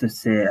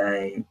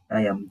say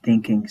I am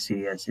thinking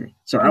seriously.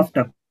 So Mm.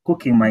 after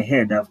cooking my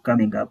head, I'm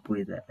coming up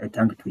with a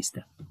tongue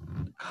twister.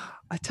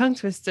 A tongue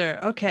twister.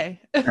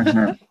 Okay.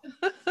 Uh-huh.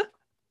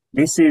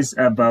 This is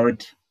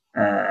about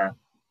uh,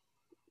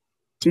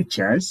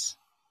 teachers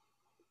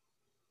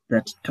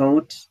that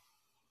taught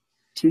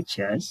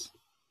teachers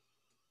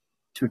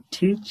to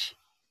teach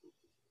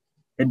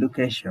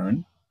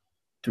education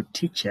to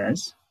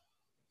teachers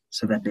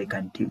so that they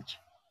can teach.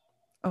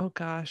 Oh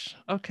gosh.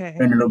 Okay.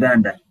 In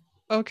Luganda.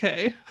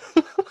 Okay.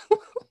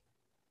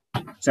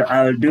 So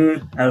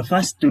I'll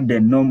first do the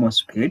normal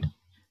speed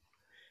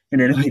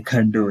and then we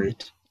can do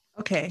it.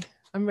 Okay.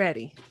 I'm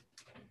ready.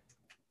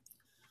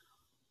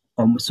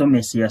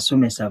 Omusomesa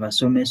yasomesa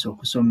abasomesa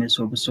okusomesa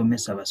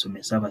obusomesa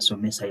abasomesa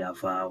abasomesa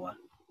yavaawa.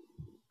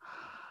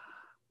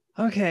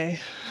 Okay.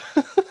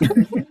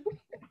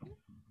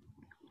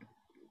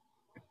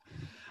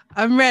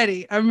 I'm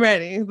ready. I'm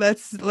ready.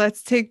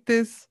 Let's take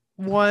this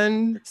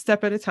one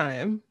step at a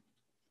time.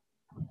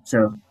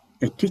 So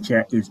a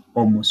teacher is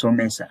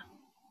omusomesa.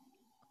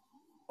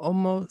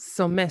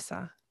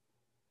 Omosomesa.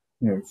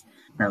 Yes.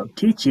 Now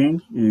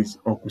teaching is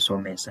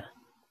okusomesa.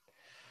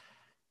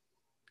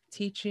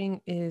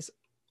 Teaching is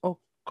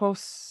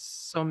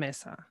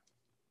okosomesa.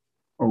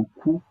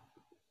 Oku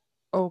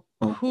Oku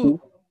okusomesa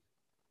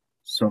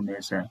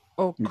is to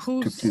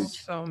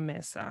teach.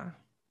 okusomesa.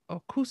 That's to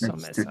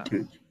Okusomesa.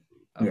 teach.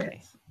 Okay.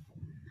 Yes.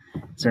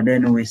 So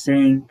then we're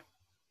saying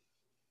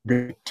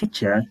the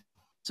teacher.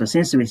 So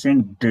since we're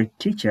saying the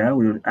teacher,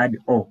 we'll add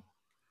o.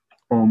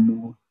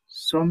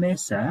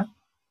 Omusomesa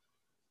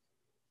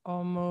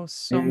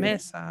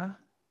Omosomesa.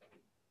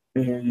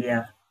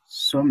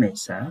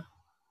 eyasomesa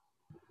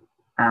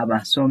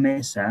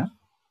abasomesa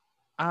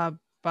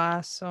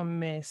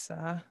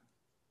Abasomesa.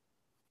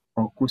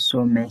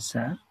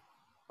 okusomesa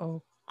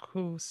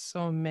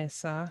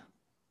Okusomesa.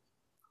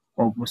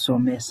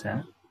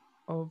 obusomesa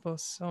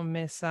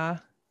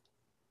Obosomesa.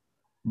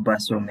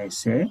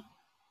 basomese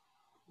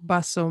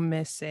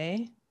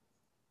Basomese.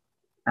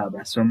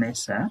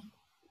 abasomesa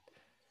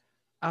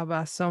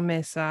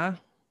Abasomesa.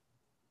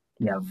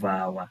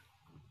 yavaawa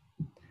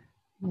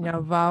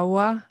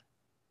Nyavawa.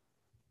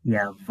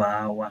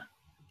 yavaawa.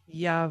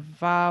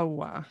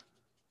 Yavawa.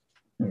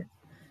 Yeah.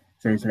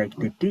 So it's like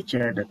the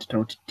teacher that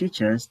taught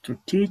teachers to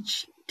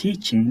teach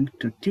teaching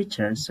to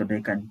teachers so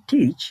they can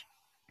teach.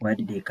 Where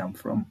did they come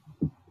from?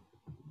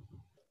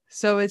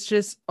 So it's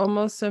just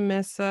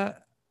omosomesa,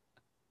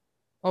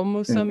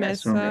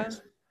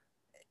 omosomesa,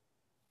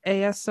 Eyasomesa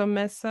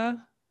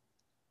easomesa,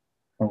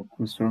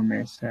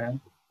 okusomesa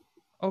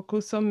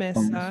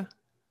okusomesa,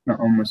 no,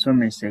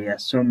 omusomesa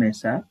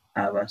yasomesa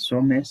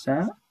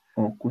abasomesa okusomesa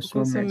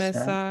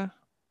okusomesa,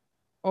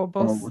 obusomesa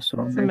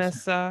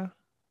obosomesa,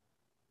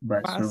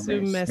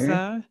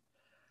 basomese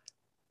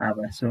basumesa,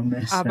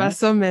 abasomesa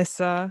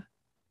abasomesa,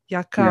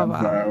 yakawa,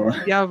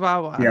 yavaawa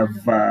yavawa,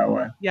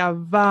 yavaawa.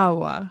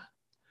 yavawa.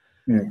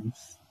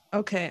 Yes.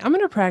 Okay, I'm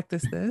gonna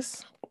practice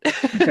this.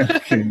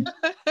 Okay.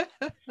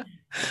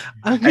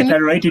 I'm I gonna.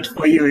 can write it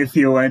for you if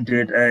you want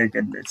it. I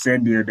can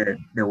send you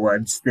the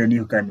words, then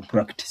you can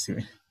practice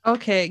it.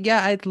 Okay,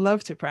 yeah, I'd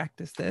love to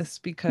practice this Yes.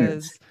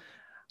 because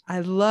I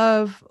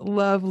love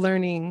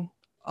learning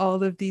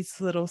all of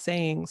these little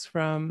sayings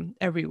from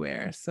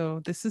everywhere. So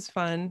this is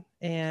fun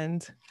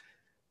and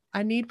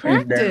I need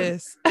And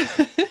practice.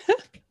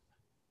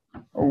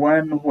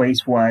 One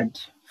voice word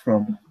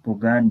from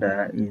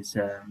Uganda is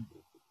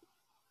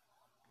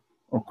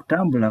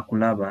okutambula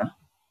kulaba,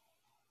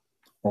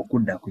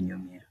 okudda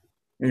kunyumya.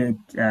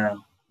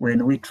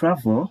 When we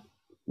travel,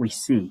 we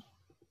see.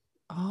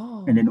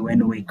 Oh. And then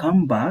when we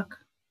come back,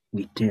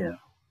 we tell.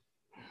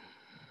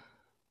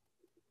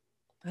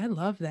 I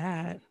love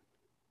that.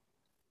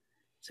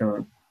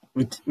 So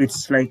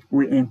it's like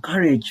we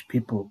encourage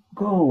people,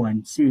 go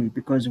and see,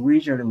 because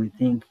usually we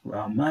think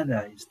our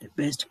mother is the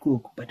best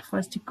cook, but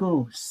first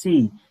go,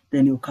 see,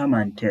 then you come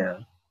and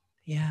tell.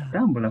 Yeah.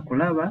 Okutambula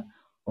kulaba,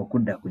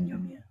 okudda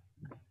kunyumya.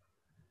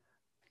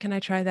 Can I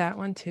try that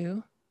one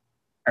too?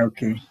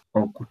 Okay.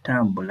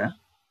 Okutambula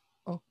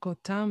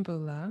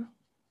Okotambula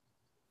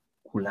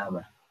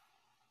kulaba,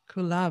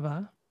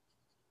 kulaba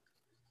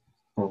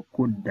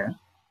okudda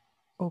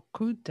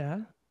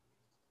okuda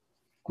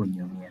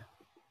kunyumya.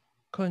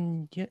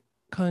 Konyunya?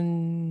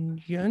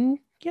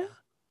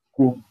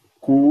 Ku.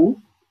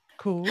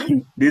 Cool.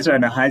 This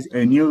one has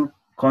a new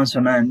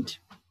consonant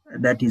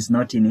that is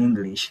not in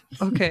English.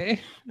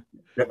 Okay.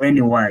 The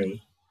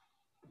NY.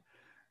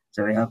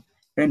 So we have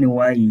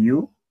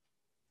NYU,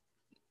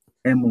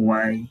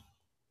 MYA,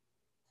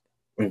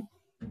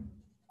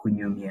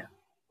 kunyumya.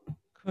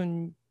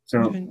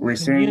 So we're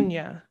saying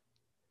Kunyunya.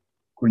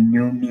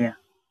 kunyumya.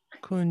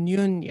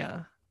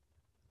 Kunyunya.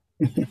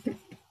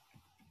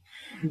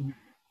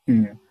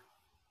 Yeah.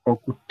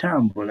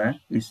 Okutambula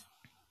is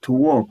to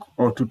walk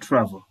or to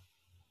travel.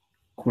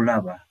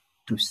 Kulaba,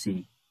 to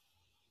see.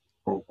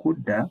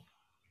 Okudda,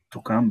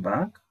 to come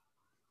back.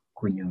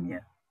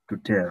 Kunyumya, to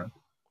tell.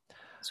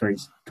 So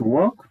it's to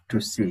walk, to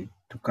see,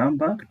 to come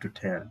back, to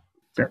tell.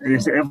 So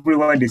every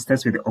word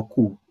starts with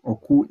oku.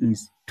 Oku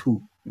is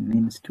to. It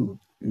means to.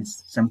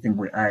 It's something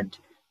we add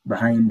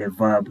behind the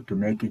verb to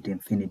make it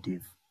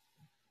infinitive.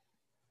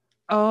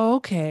 Oh,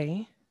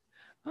 okay.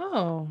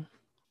 Oh,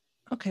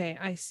 okay.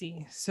 I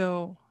see.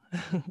 So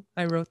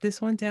I wrote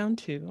this one down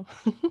too.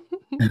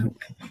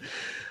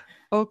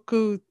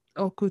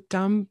 Okutambula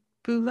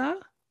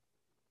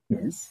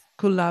Yes.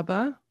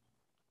 kulaba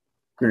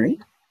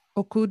Great.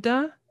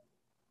 okuda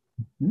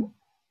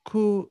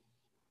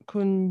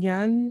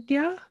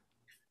kunyanya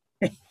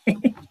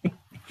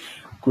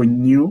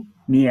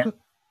Kunyumya.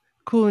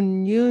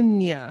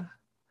 kunyunya.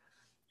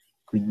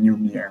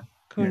 Kunyumya.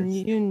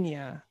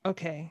 Kunyunya.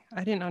 Okay.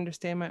 I didn't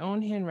understand my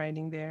own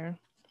handwriting there.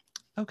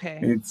 Okay.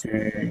 It's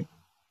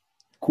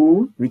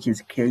ku, which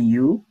is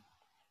KU,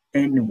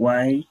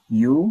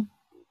 NYU,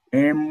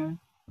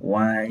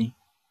 MYA.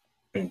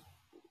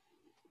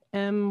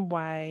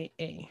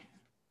 MYA.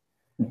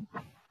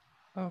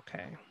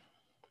 Okay.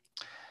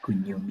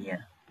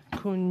 Kunyumya.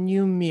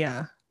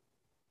 Kunyumya.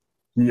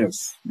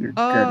 Yes, you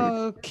got it.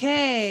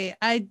 Okay,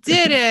 I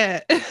did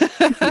it.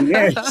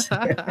 Yes.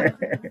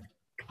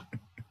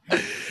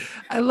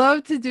 I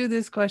love to do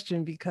this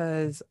question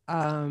because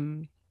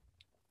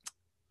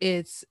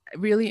it's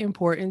really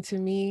important to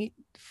me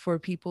for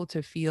people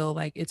to feel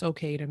like it's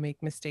okay to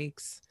make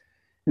mistakes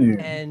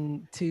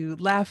and to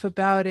laugh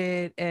about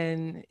it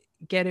and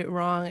get it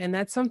wrong. And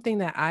that's something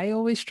that I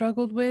always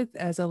struggled with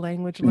as a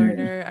language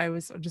learner. I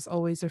was just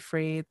always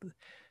afraid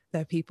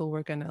that people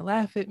were going to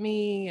laugh at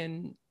me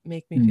and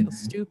make me feel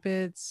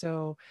stupid.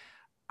 So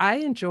I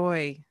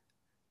enjoy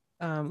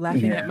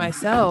laughing at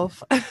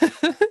myself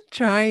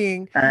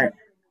trying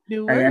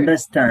new words. I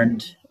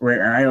understand.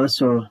 Well, I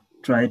also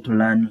try to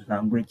learn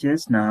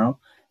languages now,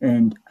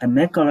 and I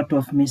make a lot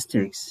of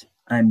mistakes.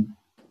 And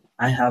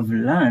I have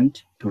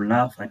learned to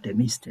laugh at the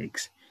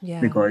mistakes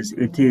because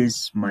it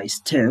is my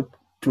step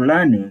to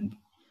learning.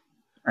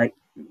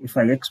 If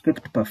I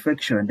expect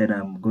perfection, then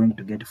I'm going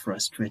to get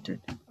frustrated.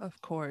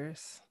 Of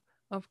course.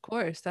 Of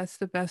course. That's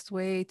the best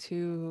way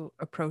to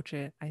approach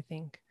it, I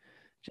think.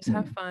 Just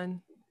have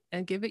fun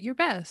and give it your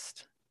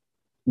best.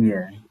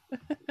 Yeah.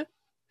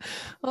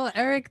 Well,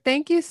 Eric,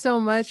 thank you so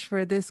much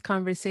for this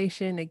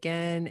conversation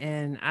again.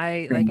 And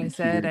like I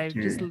said, I've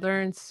just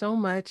learned so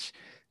much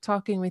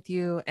talking with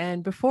you.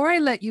 And before I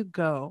let you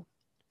go,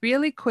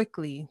 really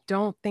quickly,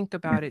 don't think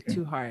about it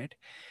too hard.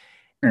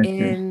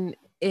 Okay.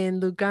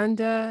 In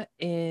Luganda,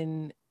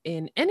 in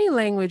any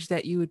language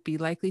that you would be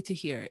likely to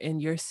hear in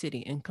your city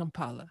in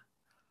Kampala,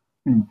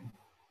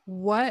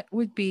 what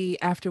would be,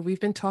 after we've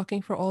been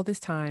talking for all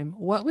this time,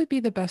 what would be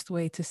the best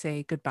way to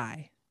say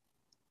goodbye?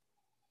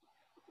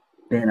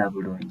 Bella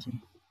bulungi.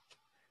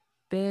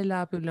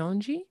 Bella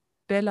bulongi?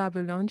 Bella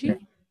bulongi?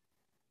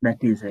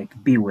 That is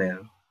like be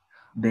well.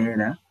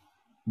 Bella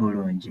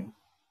bulungi.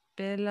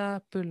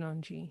 Bella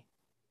bulongi.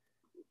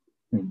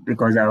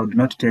 Because I would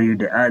not tell you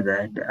the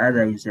other. The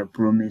other is a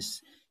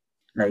promise,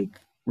 like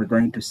we're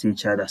going to see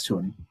each other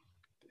soon.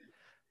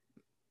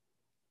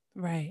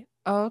 Right.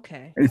 Oh,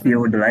 okay. If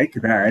you would like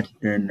that,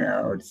 then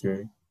I would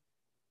say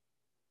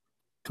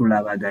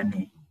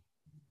tulabagane.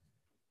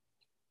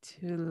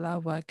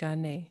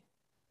 Tulawagane.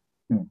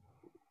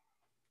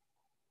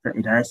 So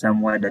it has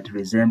some word that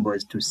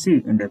resembles to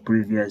see in the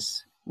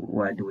previous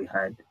word we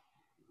had.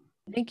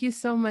 Thank you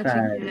so much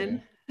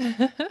again.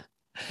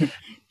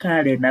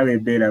 Kale nawe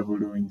bella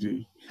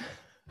bulungi.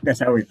 That's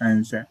how we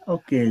answer.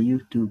 Okay,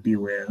 you too, be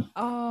well.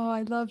 Oh,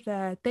 I love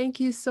that. Thank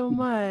you so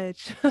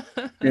much.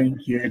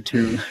 Thank you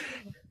too.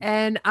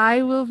 And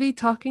I will be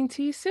talking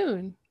to you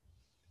soon.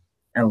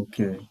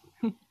 Okay,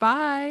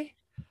 Bye.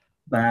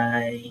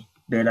 bye.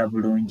 Bella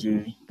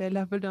bulungi.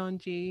 Bella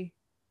Bodonji.